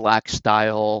Men in Black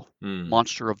style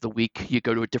monster of the week. You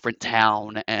go to a different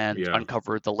town and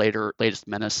uncover the latest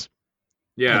menace.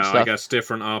 Yeah, I guess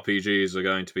different RPGs are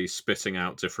going to be spitting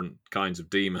out different kinds of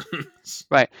demons.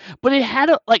 Right. But it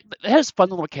had this fun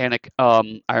little mechanic,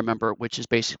 I remember, which is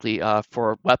basically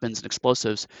for weapons and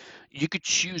explosives, you could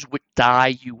choose what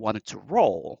die you wanted to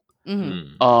roll.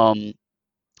 Mm-hmm.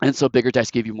 And so bigger dice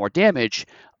give you more damage.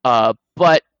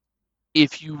 But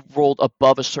if you rolled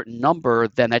above a certain number,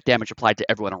 then that damage applied to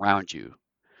everyone around you.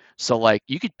 So like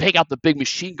you could pick out the big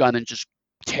machine gun and just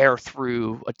tear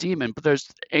through a demon, but there's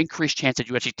increased chance that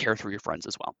you actually tear through your friends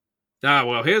as well. Ah,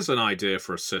 well, here's an idea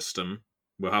for a system.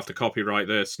 We'll have to copyright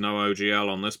this. No OGL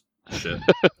on this shit.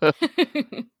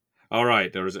 All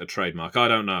right, there is a trademark. I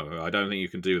don't know. I don't think you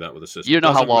can do that with a system. You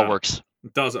know how law works.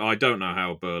 I don't know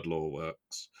how bird law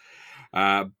works.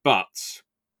 But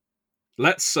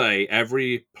let's say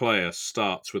every player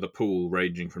starts with a pool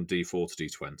ranging from D4 to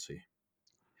D20.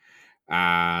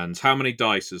 And how many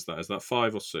dice is that? Is that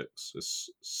 5 or 6? It's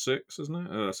 6, isn't it?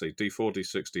 Let's see. D4,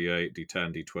 D6, D8,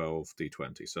 D10, D12,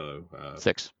 D20. So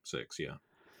 6. 6, yeah.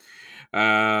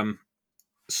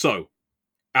 So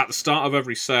at the start of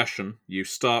every session, you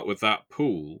start with that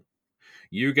pool.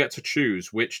 You get to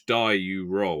choose which die you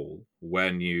roll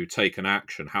when you take an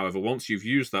action. However, once you've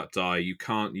used that die, you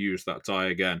can't use that die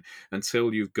again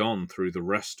until you've gone through the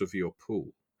rest of your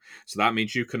pool. So that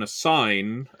means you can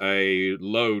assign a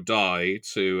low die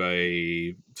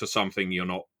to something you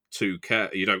don't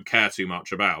care too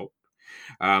much about,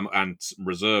 and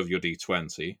reserve your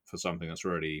D20 for something that's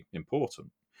really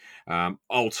important.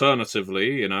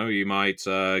 Alternatively, you might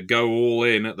go all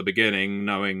in at the beginning,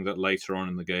 knowing that later on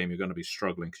in the game you're going to be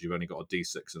struggling because you've only got a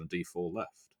D6 and a D4 left.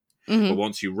 Mm-hmm. But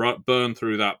once you burn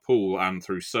through that pool and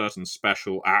through certain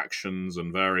special actions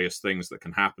and various things that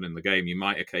can happen in the game, you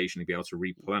might occasionally be able to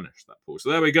replenish that pool. So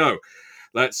there we go.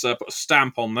 Let's put a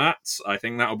stamp on that. I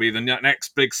think that'll be the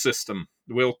next big system.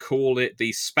 We'll call it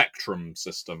the Spectrum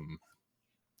system.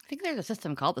 I think there's a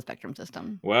system called the Spectrum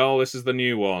system. Well, this is the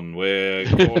new one. We're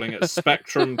calling it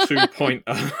Spectrum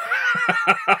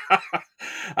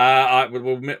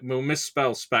 2.0. We'll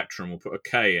misspell Spectrum. We'll put a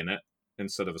K in it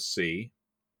instead of a C.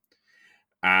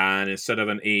 And instead of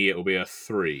an E, it will be a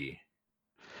 3.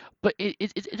 But it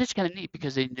is kind of neat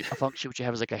because a function which you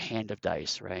have is like a hand of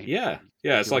dice, right? Yeah.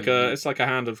 It's like a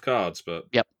hand of cards, but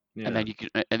yep. Yeah. And then you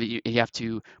have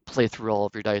to play through all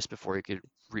of your dice before you can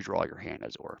redraw your hand,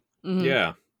 as it were. Mm-hmm.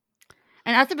 Yeah.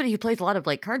 And as somebody who plays a lot of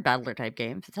like card battler type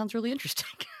games, it sounds really interesting.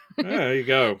 Yeah, there you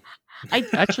go.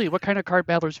 Actually, what kind of card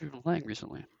battlers have you been playing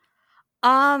recently?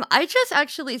 I just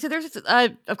actually, so there's,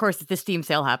 of course, the Steam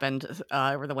sale happened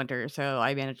over the winter, so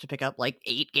I managed to pick up like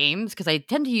 8 games because I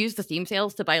tend to use the Steam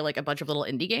sales to buy like a bunch of little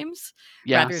indie games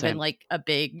rather than like a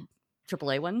big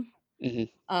AAA one.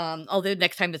 Mm-hmm. Although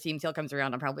next time the Steam sale comes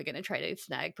around, I'm probably going to try to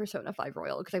snag Persona 5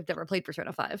 Royal because I've never played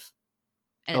Persona 5.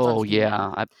 Oh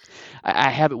yeah,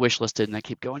 I have it wishlisted and I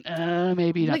keep going.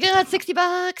 Maybe not. Like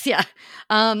 $60. Yeah.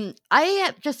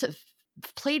 I just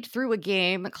played through a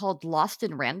game called Lost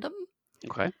in Random.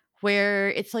 Okay.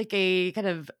 Where it's like a kind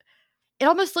of, it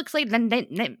almost looks like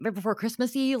Night Before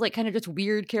Christmassy, like kind of just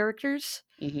weird characters.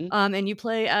 Mm-hmm. And you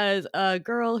play as a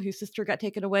girl whose sister got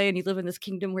taken away, and you live in this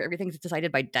kingdom where everything's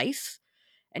decided by dice,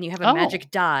 and you have a magic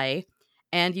die,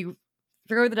 and you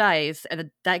throw the dice,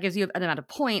 and that gives you an amount of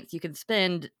points you can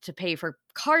spend to pay for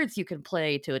cards you can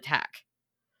play to attack.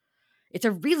 It's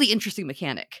a really interesting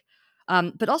mechanic,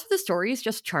 but also the story is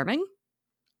just charming.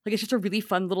 Like it's just a really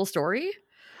fun little story.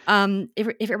 If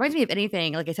it reminds me of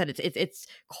anything, like I said, it's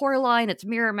Coraline, it's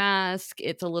Mirror Mask,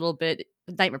 it's a little bit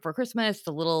Nightmare Before Christmas,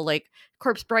 a little like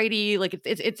Corpse Bridey, like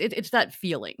it's that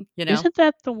feeling, you know. Isn't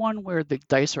that the one where the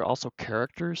dice are also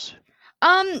characters?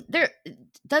 There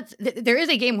is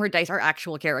a game where dice are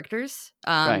actual characters.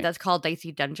 Right. That's called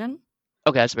Dicey Dungeon.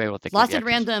 Okay, that's maybe what they Lost at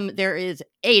Random, there is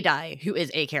a die who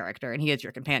is a character, and he is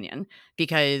your companion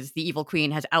because the evil queen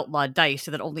has outlawed dice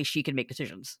so that only she can make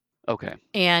decisions. Okay.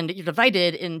 And you're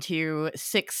divided into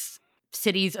 6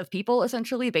 cities of people,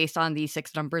 essentially, based on the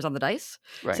 6 numbers on the dice.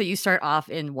 Right. So you start off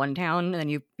in one town, and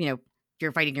then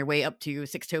you're fighting your way up to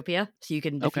Sixtopia, so you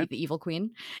can defeat the evil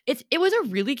queen. It was a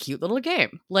really cute little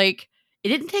game. Like, it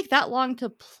didn't take that long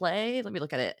to play. Let me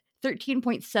look at it.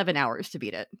 13.7 hours to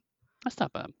beat it. That's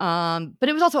not bad. But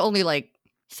it was also only like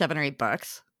 $7 or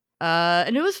 $8.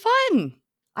 And it was fun.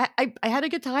 I had a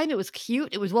good time. It was cute.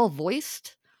 It was well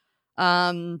voiced.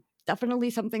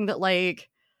 Definitely something that like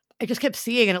I just kept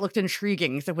seeing and it looked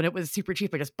intriguing. So when it was super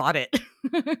cheap, I just bought it.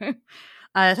 So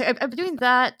I'm doing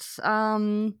that.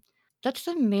 That's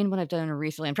the main one I've done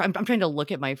recently. I'm trying to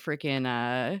look at my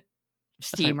freaking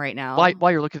Steam right now.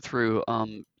 While you're looking through,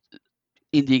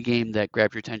 indie game that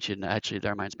grabbed your attention. Actually, that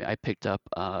reminds me. I picked up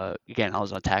again. I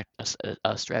was on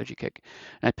a strategy kick,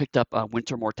 and I picked up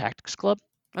Wintermore Tactics Club.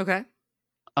 Okay.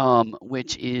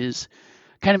 Which is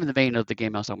kind of in the vein of the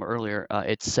game I was talking about earlier.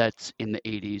 It's set in the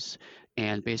 80s,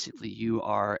 and basically you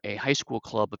are a high school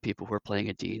club of people who are playing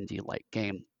a D&D-like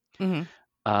game. Mm-hmm.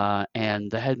 And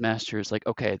the headmaster is like,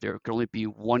 okay, there can only be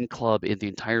one club in the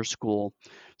entire school,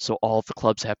 so all of the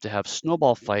clubs have to have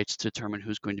snowball fights to determine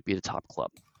who's going to be the top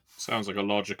club. Sounds like a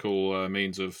logical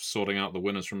means of sorting out the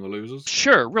winners from the losers.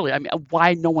 Sure, really. I mean,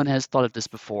 why no one has thought of this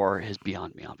before is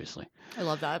beyond me, obviously. I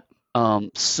love that.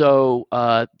 So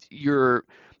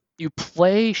you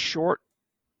play short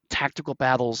tactical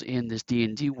battles in this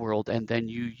D&D world, and then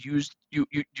you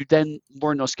then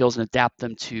learn those skills and adapt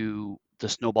them to the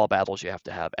snowball battles you have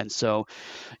to have. And so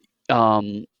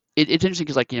it's interesting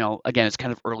because, like, again, it's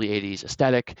kind of early 80s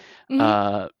aesthetic.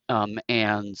 Mm-hmm.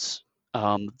 And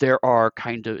there are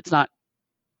it's not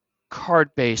card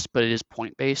based, but it is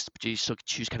point based, but you still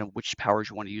choose kind of which powers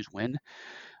you want to use when.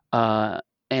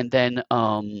 And then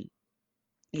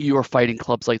you are fighting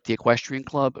clubs like the Equestrian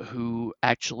Club, who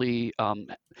actually,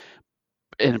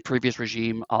 in a previous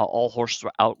regime, all horses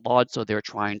were outlawed, so they were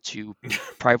trying to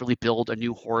privately build a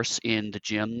new horse in the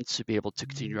gym to be able to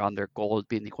continue on their goal of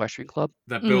being the Equestrian Club.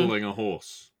 They're building a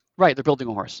horse. Right, they're building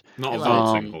a horse. Not a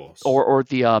vaulting horse. Or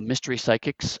the mystery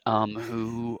psychics,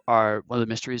 who are, one of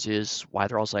the mysteries is why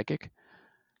they're all psychic.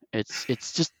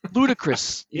 It's just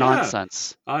ludicrous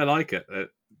nonsense. I like it.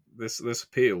 This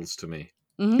appeals to me.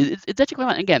 Mm-hmm. It's actually quite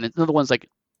fun. Again, it's another one's like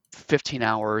 15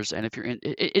 hours, and if you're in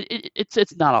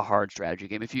it's not a hard strategy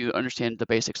game. If you understand the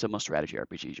basics of most strategy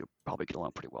RPGs, you'll probably get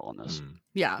along pretty well on this.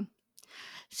 Yeah.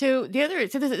 So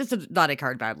this is not a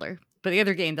card battler, but the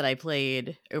other game that I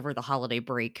played over the holiday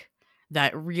break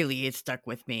that really is stuck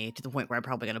with me to the point where I'm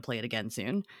probably going to play it again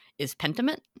soon is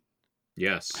Pentiment.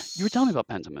 Yes. You were telling me about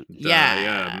Pentiment.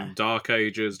 Yeah. Dark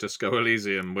Ages Disco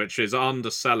Elysium, which is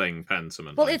underselling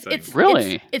Pentiment. Well, it's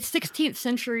really it's 16th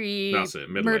century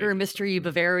murder mystery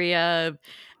Bavaria.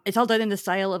 It's all done in the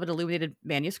style of an illuminated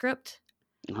manuscript.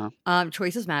 Uh-huh.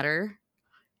 Choices matter.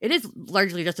 It is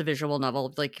largely just a visual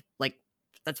novel. Like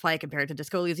that's why I compare it to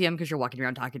Disco Elysium, because you're walking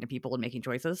around talking to people and making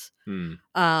choices.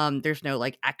 There's no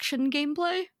like action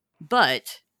gameplay,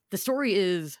 but the story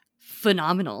is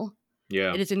phenomenal.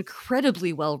 Yeah, it is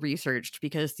incredibly well researched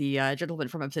because the gentleman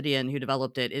from Obsidian who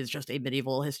developed it is just a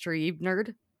medieval history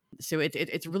nerd. So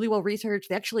it's really well researched.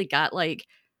 They actually got like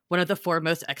one of the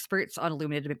foremost experts on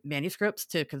illuminated manuscripts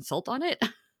to consult on it.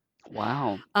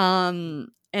 Wow.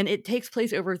 And it takes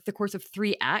place over the course of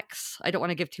 3 acts. I don't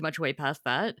want to give too much away past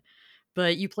that,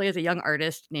 but you play as a young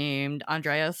artist named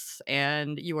Andreas,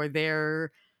 and you are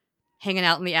there hanging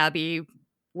out in the Abbey,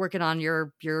 working on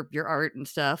your art and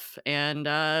stuff,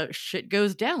 and shit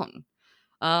goes down.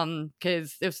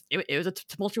 Because it was a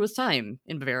tumultuous time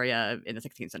in Bavaria in the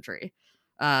 16th century.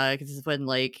 Because this is when,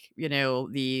 like,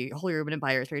 the Holy Roman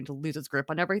Empire is starting to lose its grip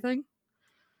on everything.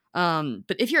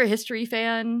 But if you're a history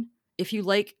fan, if you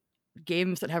like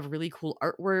games that have really cool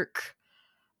artwork,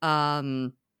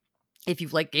 if you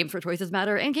like games where choices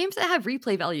matter, and games that have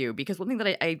replay value, because one thing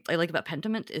that I like about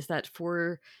Pentiment is that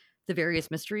for the various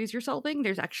mysteries you're solving,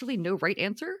 there's actually no right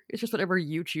answer. It's just whatever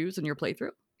you choose in your playthrough.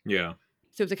 Yeah.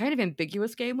 So it's a kind of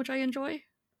ambiguous game, which I enjoy.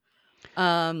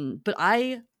 But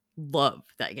I love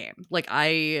that game. Like,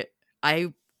 I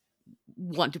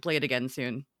want to play it again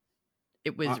soon.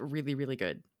 It was really, really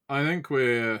good. I think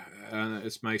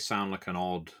this may sound like an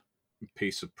odd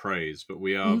piece of praise, but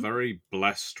we are very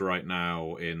blessed right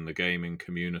now in the gaming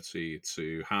community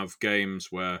to have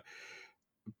games where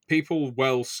people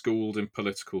well schooled in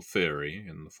political theory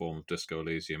in the form of Disco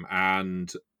Elysium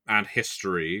and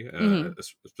history,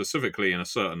 specifically in a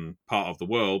certain part of the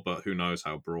world, but who knows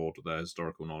how broad their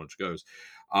historical knowledge goes,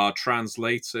 are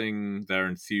translating their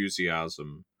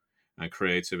enthusiasm and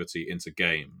creativity into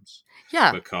games.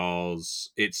 Yeah.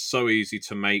 Because it's so easy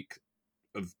to make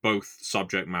both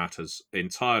subject matters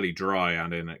entirely dry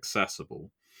and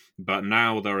inaccessible. But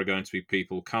now there are going to be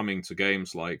people coming to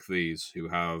games like these who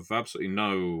have absolutely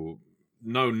no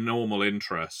normal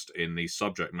interest in these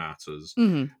subject matters,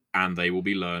 and they will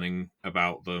be learning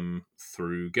about them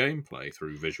through gameplay,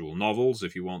 through visual novels,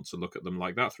 if you want to look at them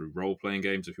like that, through role-playing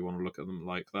games, if you want to look at them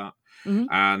like that.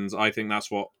 And I think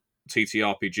that's what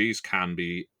TTRPGs can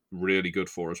be really good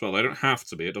for as well. They don't have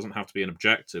to be. It doesn't have to be an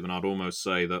objective, and I'd almost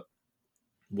say that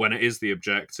when it is the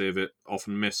objective, it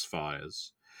often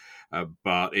misfires.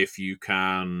 But if you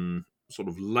can sort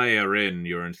of layer in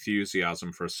your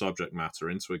enthusiasm for a subject matter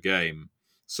into a game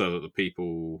so that the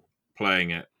people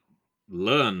playing it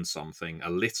learn something a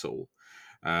little,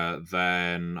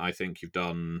 then I think you've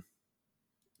done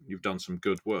some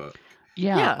good work.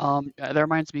 Yeah. That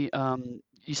reminds me.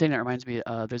 You saying that reminds me.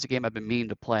 There's a game I've been meaning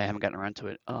to play. I haven't gotten around to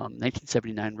it.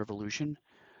 1979 Revolution,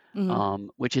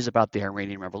 which is about the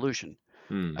Iranian Revolution,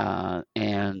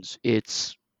 and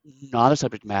it's not a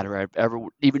subject matter I've ever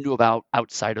even knew about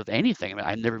outside of anything. I mean,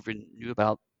 I never even knew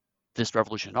about this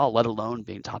revolution at all, let alone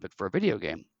being a topic for a video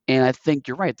game. And I think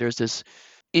you're right. There's this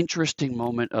interesting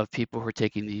moment of people who are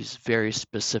taking these very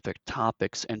specific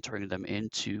topics and turning them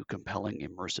into compelling,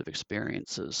 immersive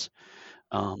experiences.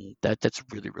 That's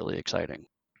really, really exciting.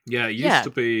 Yeah, it used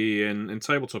to be in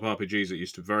tabletop RPGs. It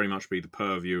used to very much be the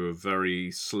purview of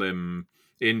very slim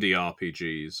indie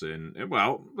RPGs.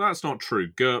 Well, that's not true.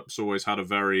 GURPS always had a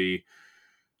very,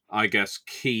 I guess,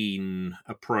 keen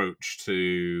approach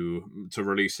to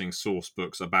releasing source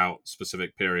books about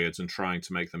specific periods and trying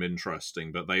to make them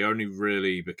interesting. But they only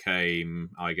really became,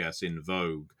 I guess, in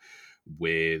vogue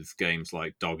with games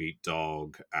like Dog Eat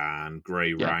Dog and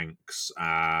Grey Ranks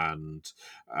and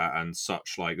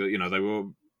such like. You know, they were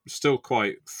still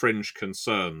quite fringe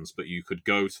concerns, but you could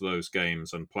go to those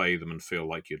games and play them and feel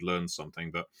like you'd learned something.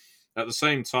 But at the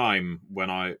same time, when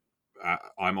I'm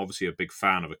obviously a big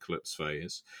fan of Eclipse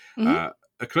Phase.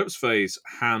 Eclipse Phase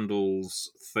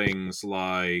handles things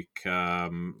like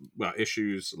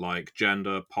issues like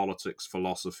gender, politics,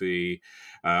 philosophy,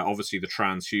 obviously the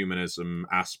transhumanism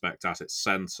aspect at its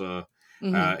center.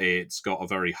 It's got a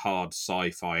very hard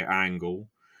sci-fi angle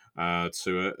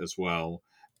to it as well.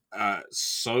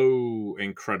 So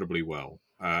incredibly well.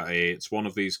 It's one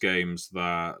of these games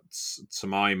that, to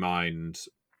my mind,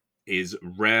 is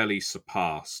rarely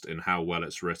surpassed in how well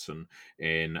it's written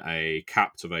in a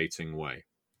captivating way.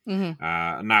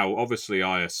 Now, obviously,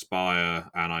 I aspire,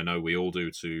 and I know we all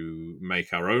do, to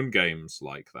make our own games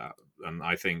like that. And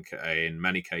I think in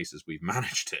many cases we've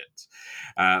managed it.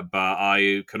 But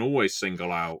I can always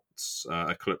single out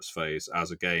Eclipse Phase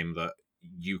as a game that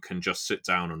you can just sit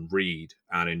down and read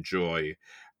and enjoy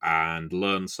and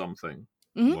learn something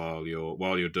while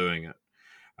you're doing it.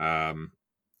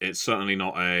 It's certainly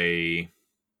not a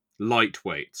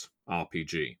lightweight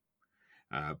RPG,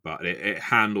 but it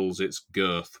handles its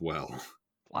girth well.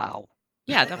 Wow.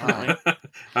 Yeah, definitely.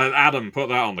 Adam, put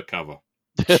that on the cover.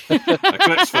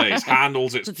 Eclipse Phase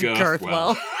handles its girth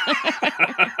well.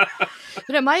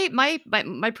 But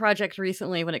my project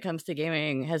recently when it comes to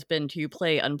gaming has been to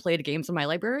play unplayed games in my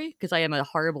library, because I am a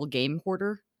horrible game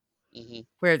hoarder.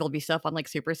 Where there'll be stuff on like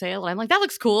Super Sale, and I'm like, that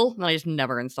looks cool, and I just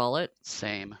never install it.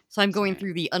 Same. So I'm going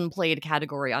through the unplayed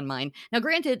category on mine. Now,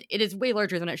 granted, it is way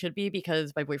larger than it should be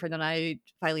because my boyfriend and I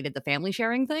finally did the family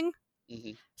sharing thing.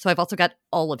 So I've also got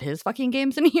all of his fucking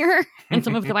games in here, and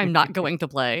some of them I'm not going to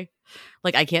play.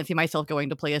 Like, I can't see myself going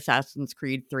to play Assassin's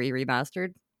Creed 3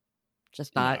 Remastered.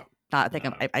 Just not a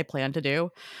thing I plan to do.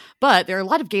 But there are a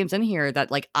lot of games in here that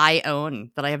like I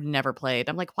own that I have never played.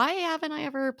 I'm like, why haven't I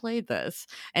ever played this?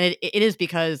 And it is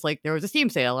because like there was a Steam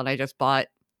sale and I just bought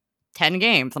 10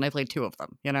 games and I played 2 of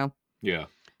them, you know? Yeah,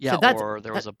 so or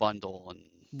there was a bundle. And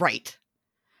right.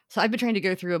 So I've been trying to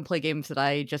go through and play games that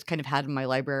I just kind of had in my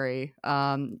library,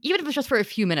 even if it's just for a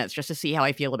few minutes, just to see how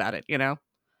I feel about it, you know?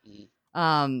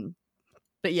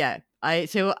 But yeah,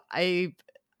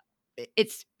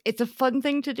 it's a fun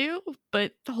thing to do,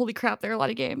 but holy crap, there are a lot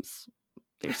of games.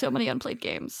 There's so many unplayed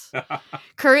games.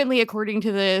 Currently, according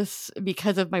to this,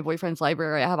 because of my boyfriend's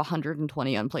library, I have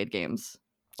 120 unplayed games.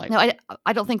 Now,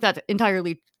 I don't think that's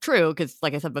entirely true, because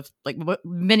like I said, like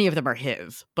many of them are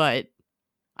his, but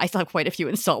I still have quite a few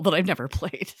installed that I've never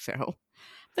played, so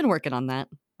been working on that.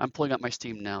 I'm pulling up my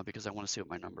Steam now because I want to see what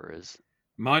my number is.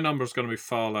 My number is going to be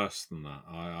far less than that.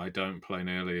 I don't buy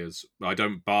nearly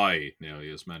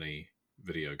as many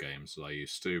video games as I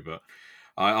used to, but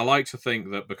I like to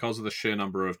think that because of the sheer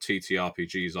number of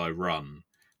TTRPGs I run,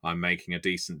 I'm making a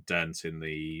decent dent in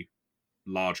the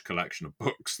large collection of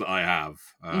books that I have.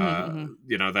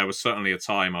 There was certainly a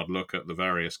time I'd look at the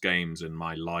various games in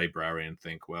my library and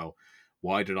think, well,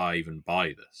 why did I even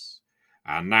buy this?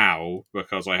 And now,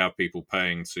 because I have people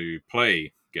paying to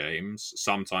play games,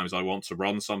 sometimes I want to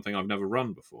run something I've never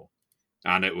run before.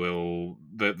 And it will...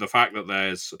 The fact that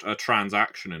there's a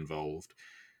transaction involved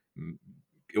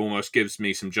almost gives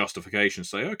me some justification to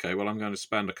say, okay, well, I'm going to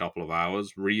spend a couple of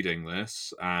hours reading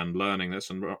this and learning this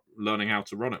and learning how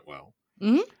to run it well.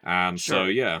 And so,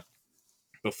 yeah,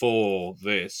 before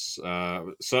this,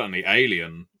 certainly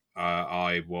Alien,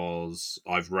 I've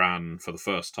ran for the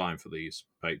first time for these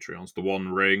Patreons. The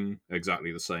One Ring,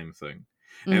 exactly the same thing.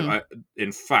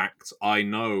 In fact, I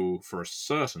know for a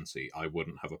certainty I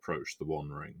wouldn't have approached the One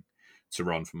Ring to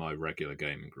run for my regular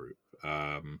gaming group.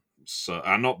 And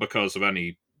not because of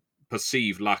any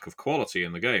perceived lack of quality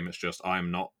in the game, it's just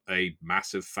I'm not a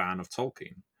massive fan of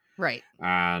Tolkien. Right.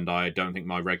 And I don't think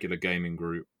my regular gaming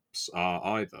groups are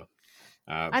either.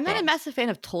 I'm not a massive fan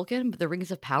of Tolkien, but the Rings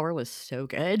of Power was so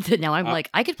good that now I'm like,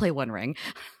 I could play One Ring.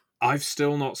 I've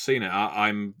still not seen it.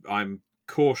 I'm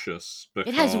cautious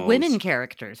because it has women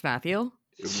characters, Matthew.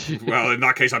 Well, in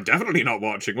that case, I'm definitely not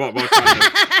watching. What kind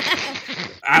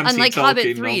of Unlike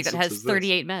Hobbit 3 that has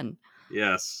 38 men.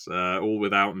 Yes, all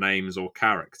without names or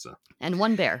character. And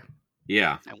one bear.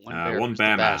 Yeah, and one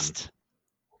bear man.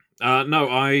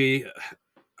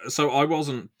 So I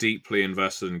wasn't deeply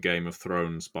invested in Game of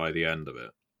Thrones by the end of it.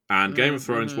 And Game of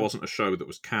Thrones wasn't a show that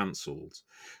was cancelled.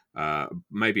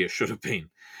 Maybe it should have been.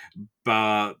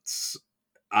 But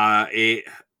it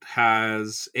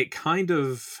kind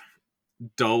of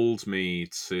dulled me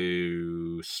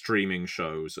to streaming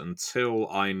shows until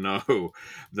I know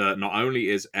that not only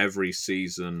is every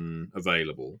season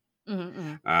available,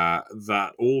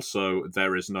 that also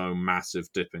there is no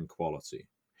massive dip in quality.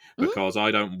 Because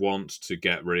I don't want to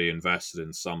get really invested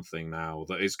in something now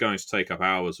that is going to take up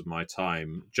hours of my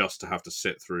time just to have to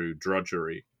sit through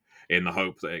drudgery in the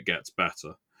hope that it gets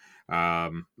better.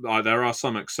 There are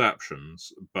some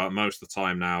exceptions, but most of the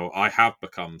time now I have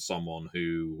become someone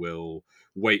who will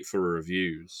wait for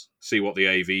reviews, see what the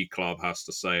AV Club has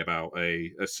to say about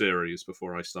a series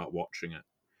before I start watching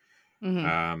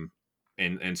it.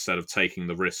 Instead of taking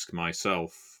the risk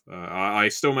myself. I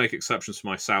still make exceptions for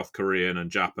my South Korean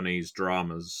and Japanese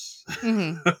dramas.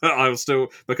 I'll still,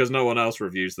 because no one else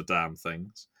reviews the damn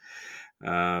things.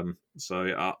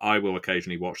 So I will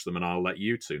occasionally watch them, and I'll let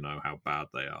you two know how bad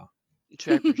they are. Which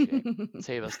I appreciate.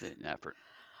 Save us the effort.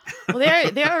 Well,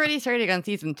 they're already starting on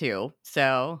season 2,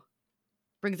 so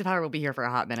Rings of Power will be here for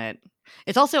a hot minute.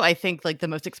 It's also, I think, like the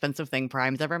most expensive thing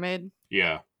Prime's ever made.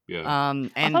 Yeah.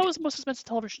 And I thought it was the most expensive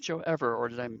television show ever, or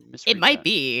did I misread it might that?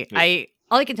 be. Yeah.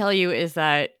 All I can tell you is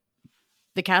that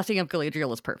the casting of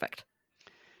Galadriel is perfect.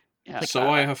 Yeah, so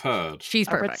I have heard. She's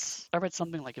perfect. I read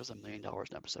something like it was $1 million an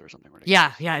episode or something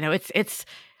ridiculous. Yeah, no, it's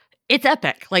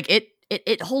epic. Like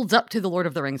it holds up to the Lord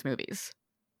of the Rings movies,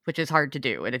 which is hard to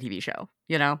do in a TV show,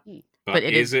 you know? But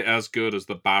is it as good as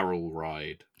the barrel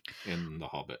ride in The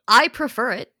Hobbit? I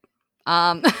prefer it.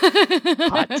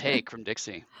 Hot take from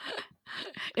Dixie.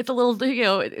 It's a little,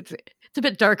 it's a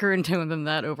bit darker in tone than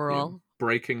that overall. Yeah.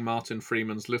 Breaking Martin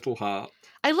Freeman's little heart.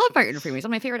 I love Martin Freeman. He's one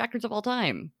of my favorite actors of all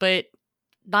time, but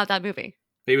not that movie.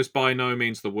 He was by no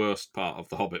means the worst part of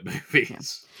the Hobbit movies. Yeah.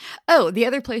 Oh, the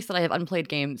other place that I have unplayed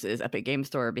games is Epic Game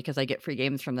Store because I get free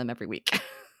games from them every week.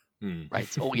 Right.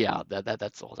 Oh yeah,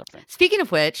 that's a whole different thing. Speaking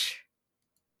of which,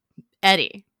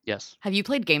 Eddie. Yes. Have you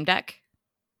played Game Deck?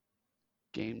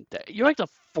 Game Deck. You're like the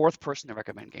fourth person to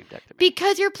recommend Game Deck to me.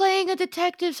 Because you're playing a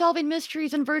detective solving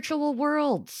mysteries in virtual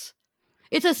worlds.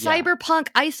 It's a cyberpunk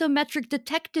isometric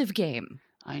detective game.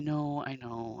 I know.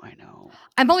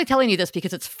 I'm only telling you this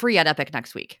because it's free at Epic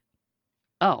next week.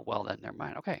 Oh, well then, never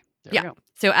mind. Okay. There we go.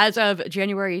 So as of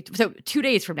January, 2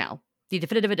 days from now, the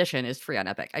definitive edition is free on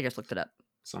Epic. I just looked it up.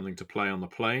 Something to play on the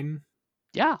plane?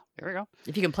 Yeah, there we go.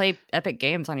 If you can play Epic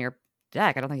games on your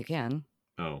deck, I don't think you can.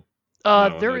 Oh.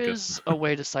 There is a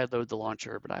way to sideload the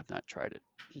launcher, but I've not tried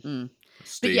it.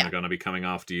 Steam are going to be coming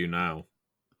after you now.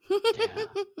 Yeah.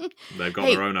 They've got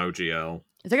their own OGL.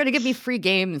 They're going to give me free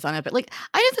games on Epic. Like,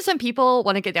 I know that some people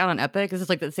want to get down on Epic. This is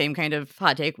like the same kind of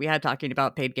hot take we had talking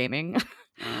about paid gaming.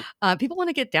 People want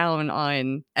to get down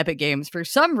on Epic games for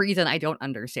some reason I don't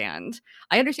understand.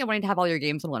 I understand wanting to have all your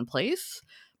games in one place,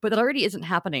 But that already isn't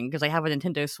happening because I have a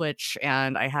Nintendo Switch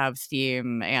and I have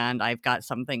Steam and I've got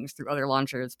some things through other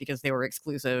launchers because they were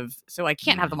exclusive. So I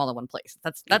can't have them all in one place.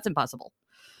 That's impossible.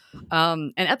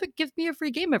 And Epic gives me a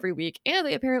free game every week, and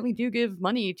they apparently do give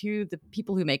money to the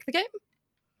people who make the game.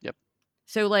 Yep.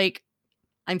 So like,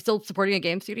 I'm still supporting a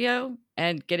game studio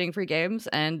and getting free games,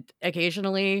 and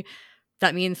occasionally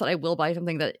that means that I will buy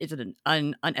something that is an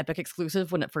Epic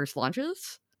exclusive when it first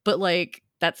launches. But like,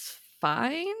 that's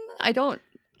fine. I don't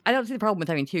see the problem with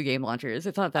having 2 game launchers.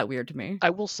 It's not that weird to me. I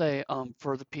will say,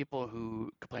 for the people who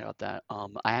complain about that,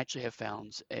 I actually have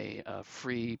found a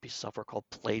free piece of software called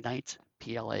Playnite,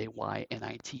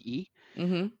 Playnite.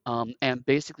 And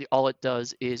basically all it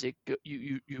does is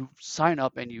you sign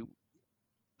up and you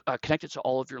connect it to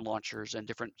all of your launchers and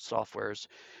different softwares,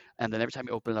 and then every time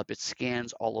you open it up, it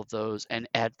scans all of those and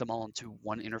adds them all into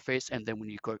one interface. And then when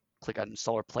you click on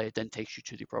install or play, it then takes you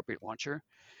to the appropriate launcher.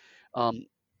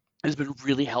 It's been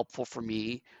really helpful for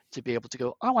me to be able to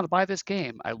go, I want to buy this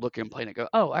game. I look and play and go,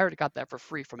 oh, I already got that for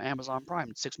free from Amazon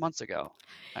Prime 6 months ago.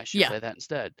 I should play that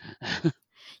instead.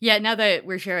 Yeah, now that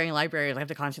we're sharing libraries, I have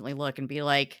to constantly look and be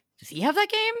like, does he have that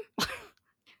game?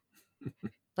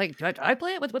 Like, do I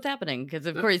play it? What's happening? Because,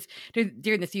 of course,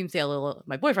 during the Steam sale,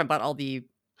 my boyfriend bought all the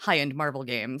high-end Marvel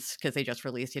games because they just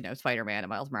released, Spider-Man and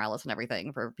Miles Morales and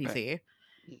everything for PC.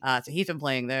 Right. So he's been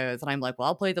playing those, and I'm like, well,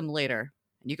 I'll play them later,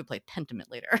 and you can play Pentiment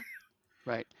later.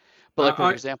 Right. But like,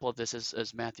 an example of this is,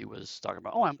 as Matthew was talking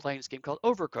about, I'm playing this game called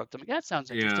Overcooked. I'm like, that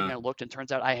sounds interesting. And I looked, and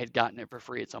turns out I had gotten it for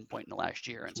free at some point in the last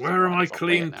year. And so where are my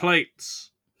clean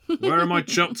plates? Where are my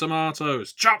chopped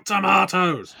tomatoes? Chopped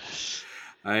tomatoes!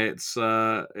 It's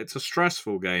a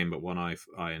stressful game, but one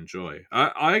I enjoy.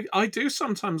 I do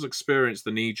sometimes experience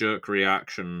the knee-jerk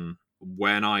reaction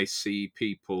when I see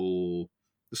people.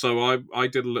 So I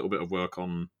did a little bit of work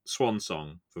on Swan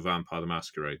Song for Vampire the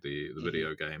Masquerade, the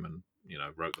video game, and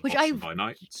wrote the Boston by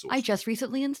Night. I just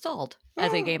recently installed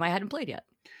as a game I hadn't played yet.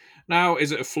 Now,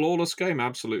 is it a flawless game?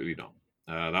 Absolutely not.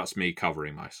 That's me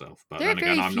covering myself. But there then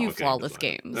again, I'm not a flawless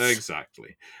games.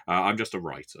 Exactly. I'm just a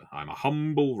writer. I'm a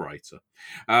humble writer.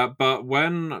 But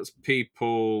when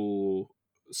people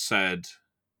said,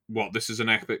 "What? This is an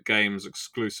Epic Games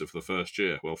exclusive for the first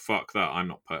year," well, fuck that. I'm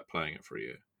not playing it for a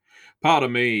year. Part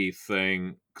of me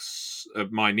thinks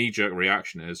my knee-jerk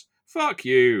reaction is, "Fuck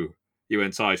you, you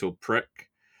entitled prick."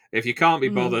 If you can't be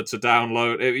bothered to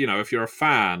download, if you're a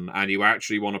fan and you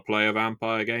actually want to play a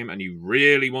vampire game and you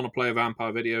really want to play a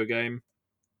vampire video game,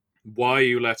 why are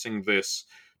you letting this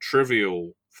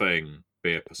trivial thing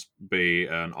be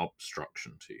an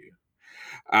obstruction to you?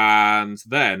 And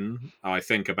then I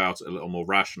think about it a little more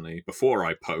rationally before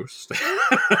I post.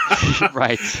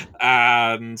 Right.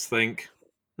 And think,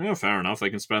 fair enough, they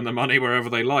can spend their money wherever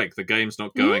they like. The game's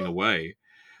not going away.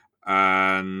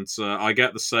 And I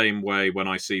get the same way when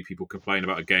I see people complain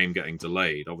about a game getting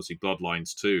delayed. Obviously,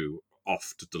 Bloodlines 2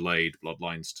 delayed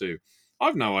Bloodlines 2.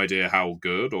 I've no idea how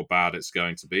good or bad it's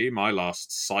going to be. My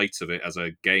last sight of it as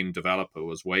a game developer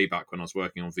was way back when I was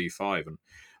working on V5, and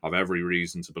I've every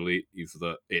reason to believe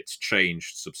that it's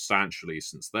changed substantially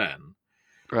since then.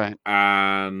 Right.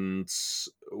 And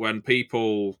when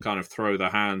people kind of throw their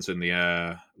hands in the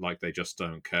air like they just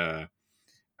don't care,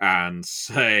 and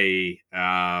say,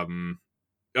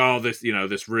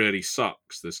 this really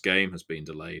sucks. This game has been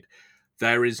delayed.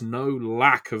 There is no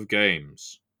lack of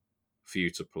games for you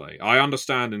to play. I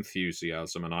understand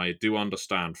enthusiasm, and I do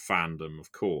understand fandom,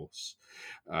 of course.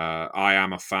 I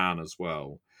am a fan as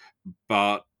well.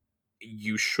 But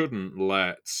you shouldn't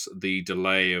let the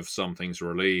delay of something's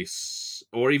release,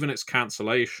 or even its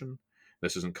cancellation.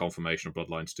 This isn't confirmation of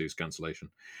Bloodlines 2's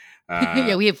cancellation.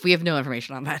 Yeah, we have no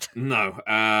information on that. No.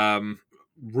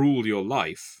 Rule your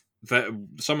life.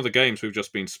 Some of the games we've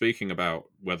just been speaking about,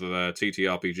 whether they're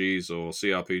TTRPGs or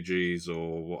CRPGs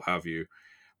or what have you,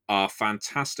 are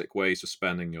fantastic ways of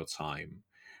spending your time.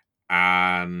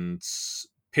 And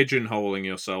pigeonholing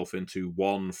yourself into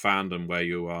one fandom where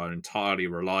you are entirely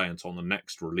reliant on the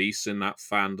next release in that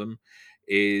fandom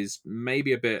is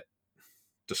maybe a bit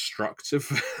destructive.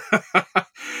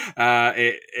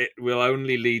 It will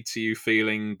only lead to you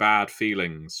feeling bad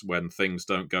feelings when things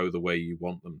don't go the way you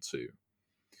want them to.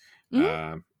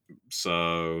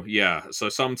 So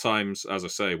sometimes, as I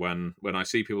say, when I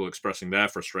see people expressing their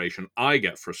frustration, I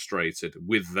get frustrated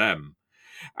with them,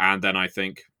 and then I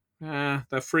think,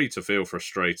 they're free to feel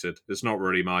frustrated. It's not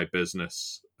really my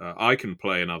business. I can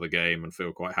play another game and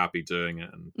feel quite happy doing it,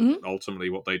 and ultimately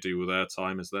what they do with their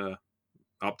time is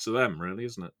up to them, really,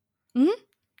 isn't it? Mm-hmm.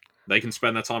 They can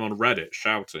spend their time on Reddit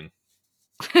shouting.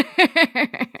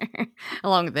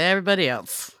 Along with everybody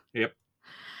else. Yep.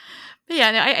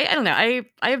 Yeah, no, I don't know.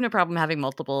 I have no problem having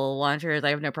multiple launchers. I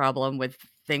have no problem with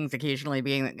things occasionally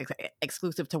being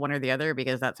exclusive to one or the other,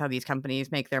 because that's how these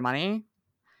companies make their money.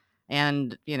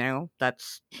 And,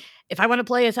 that's if I want to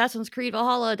play Assassin's Creed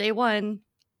Valhalla day one,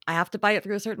 I have to buy it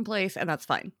through a certain place, and that's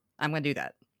fine. I'm going to do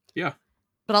that. Yeah.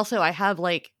 But also, I have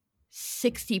like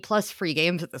 60 plus free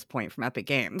games at this point from Epic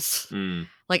Games.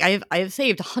 Like I have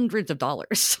saved hundreds of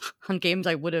dollars on games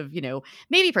I would have,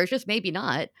 maybe purchased, maybe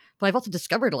not. But I've also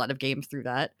discovered a lot of games through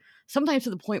that. Sometimes to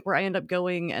the point where I end up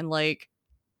going and like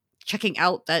checking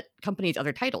out that company's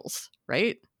other titles,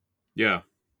 right? Yeah.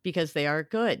 Because they are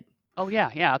good. Oh yeah,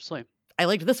 absolutely. I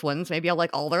liked this one, so maybe I'll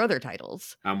like all their other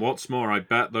titles. And what's more, I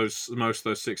bet most of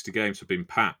those 60 games have been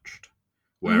patched.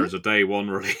 Whereas a day one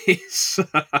release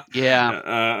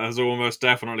has almost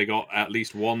definitely got at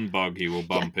least one bug you will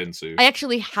bump into. I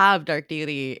actually have Dark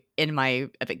Deity in my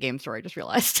Epic Game Store, I just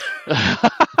realized.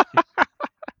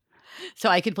 So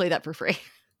I could play that for free.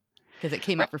 Because it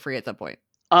came out for free at some point.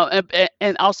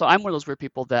 And also, I'm one of those weird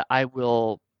people that I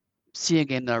will see a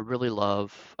game that I really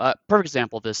love. Perfect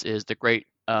example of this is the great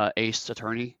Ace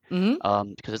Attorney.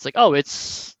 Because it's like,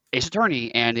 it's Ace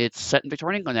Attorney, and it's set in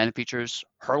Victorian England, and it features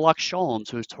Sherlock Holmes,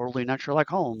 who's totally not Sherlock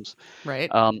Holmes. Right.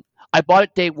 I bought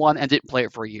it day one and didn't play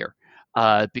it for a year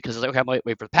because I was like, okay, I'm going to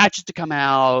wait for the patches to come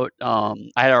out. I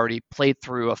had already played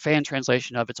through a fan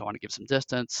translation of it, so I want to give some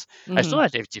distance. I still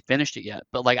haven't finished it yet,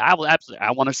 but like I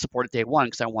want to support it day one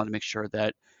because I want to make sure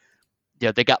that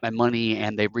they got my money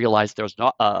and they realized there was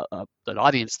an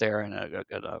audience there and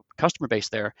a customer base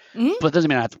there, but it doesn't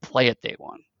mean I have to play it day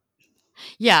one.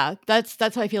 Yeah, that's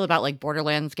how I feel about like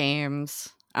Borderlands games.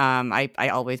 I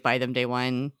always buy them day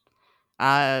one.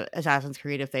 Assassin's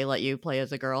Creed, if they let you play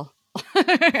as a girl,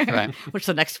 right? Which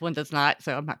the next one does not,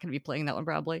 so I'm not going to be playing that one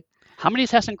probably. How many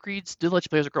Assassin's Creeds do let you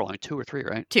play as a girl? Like 2 or 3,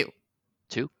 right? 2.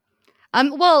 2.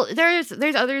 Well, there's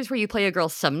others where you play a girl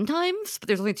sometimes, but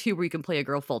there's only 2 where you can play a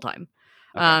girl full time.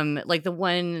 Okay. Like the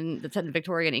one that's set in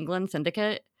Victorian England,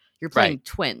 Syndicate, you're playing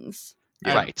twins,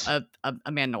 right? A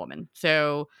man and a woman.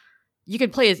 So you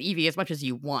can play as Evie as much as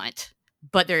you want,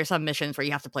 but there are some missions where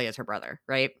you have to play as her brother,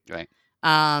 right? Right.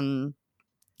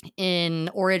 In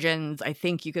Origins, I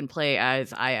think you can play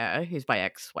as Aya, who's my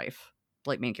ex-wife,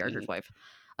 like main character's wife,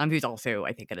 who's also,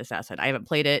 I think, an assassin. I haven't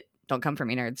played it. Don't come for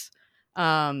me, nerds.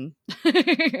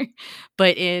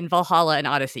 But in Valhalla and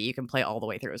Odyssey, you can play all the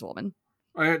way through as a woman.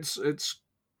 It's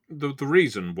the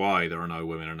reason why there are no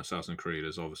women in Assassin's Creed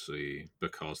is obviously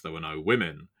because there were no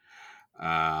women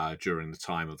during the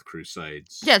time of the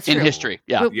Crusades. Yeah, it's true. In history.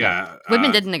 Yeah. Yeah.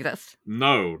 Women didn't exist.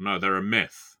 No, they're a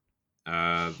myth.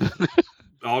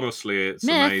 Honestly, it's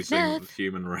amazing that the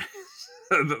human race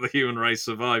that the human race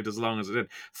survived as long as it did.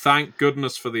 Thank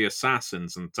goodness for the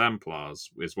Assassins and Templars,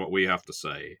 is what we have to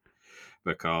say.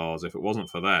 Because if it wasn't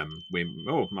for them,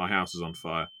 my house is on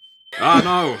fire.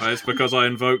 No, it's because I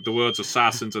invoked the words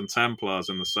Assassins and Templars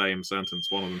in the same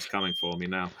sentence. One of them's coming for me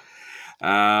now.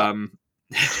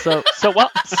 So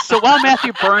while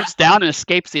Matthew burns down and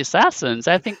escapes the assassins,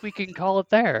 I think we can call it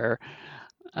there.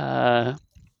 Matthew,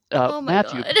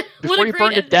 God. before you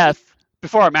burn to death,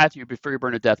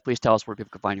 please tell us where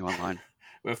people can find you online.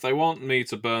 If they want me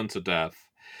to burn to death,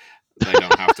 they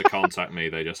don't have to contact me.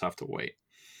 They just have to wait.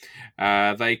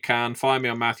 They can find me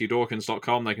on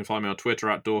MatthewDawkins.com. They can find me on Twitter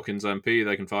 @DawkinsMP.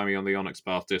 They can find me on the Onyx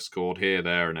Path Discord here,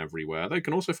 there, and everywhere. They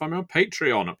can also find me on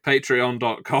Patreon at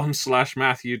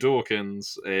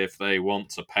patreon.com/MatthewDawkins if they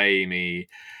want to pay me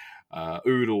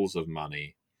oodles of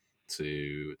money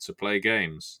to play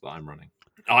games that I'm running.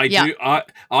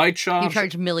 I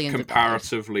charge millions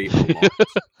comparatively a lot.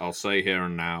 I'll say here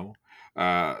and now.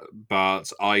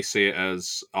 But I see it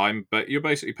as you're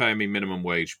basically paying me minimum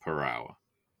wage per hour.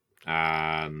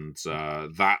 And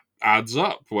that adds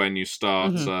up when you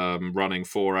start running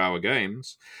 4-hour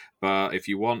games. But if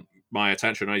you want my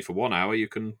attention only for 1 hour, you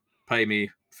can pay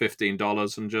me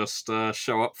 $15 and just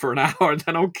show up for an hour, and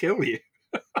then I'll kill you.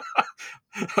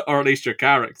 Or at least your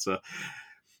character.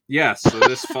 Yes, so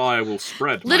this fire will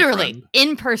spread. Literally,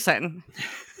 in person.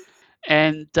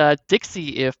 And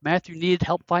Dixie, if Matthew needed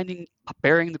help burying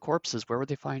the corpses, where would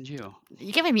they find you?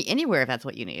 You can find me anywhere if that's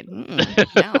what you need.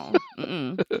 No.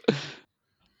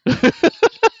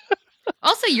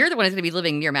 Also, you're the one who's going to be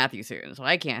living near Matthew soon, so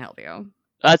I can't help you.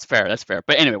 That's fair.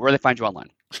 But anyway, where do they find you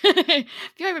online? If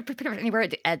you're pretty much anywhere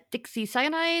at Dixie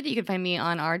Cyanide, you can find me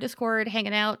on our Discord,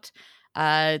 hanging out,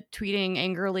 tweeting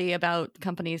angrily about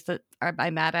companies that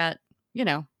I'm mad at.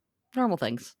 Normal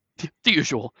things. The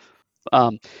usual.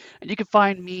 And you can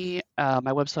find me, my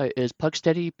website is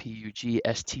Pugsteady,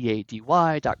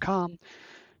 PUGSTADY.com.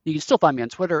 You can still find me on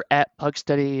Twitter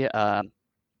 @Pugsteady.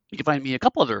 You can find me a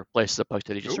couple other places I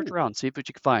posted. You just search around, see what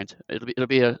you can find. It'll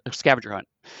be a scavenger hunt.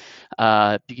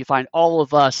 You can find all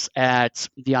of us at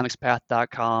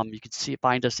theonyxpath.com. You can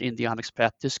find us in the Onyx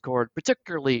Path Discord,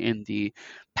 particularly in the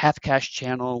Pathcast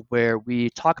channel, where we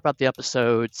talk about the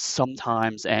episodes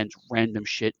sometimes and random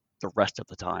shit the rest of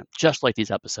the time, just like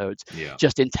these episodes,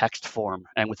 just in text form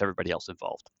and with everybody else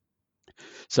involved.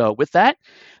 So with that,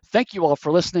 thank you all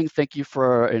for listening. Thank you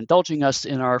for indulging us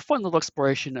in our fun little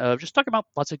exploration of just talking about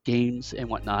lots of games and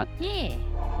whatnot. Yeah.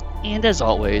 And as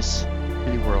always,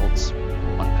 many worlds,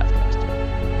 one Pathcast.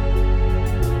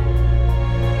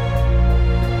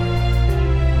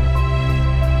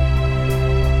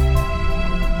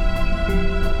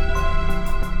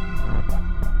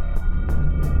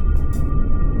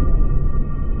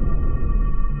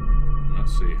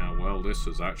 Let's see how well this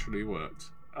has actually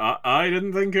worked. I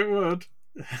didn't think it would.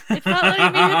 It's not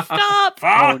letting me hit stop.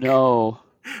 Oh no.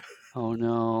 Oh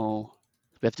no.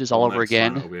 We have to do this all over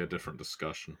again. It'll be a different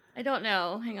discussion. I don't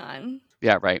know. Hang on.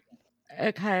 Yeah, right.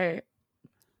 Okay.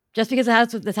 Just because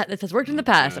this has worked in the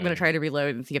past, I'm going to try to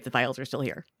reload and see if the files are still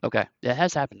here. Okay. It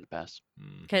has happened in the past.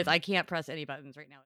 Because I can't press any buttons right now.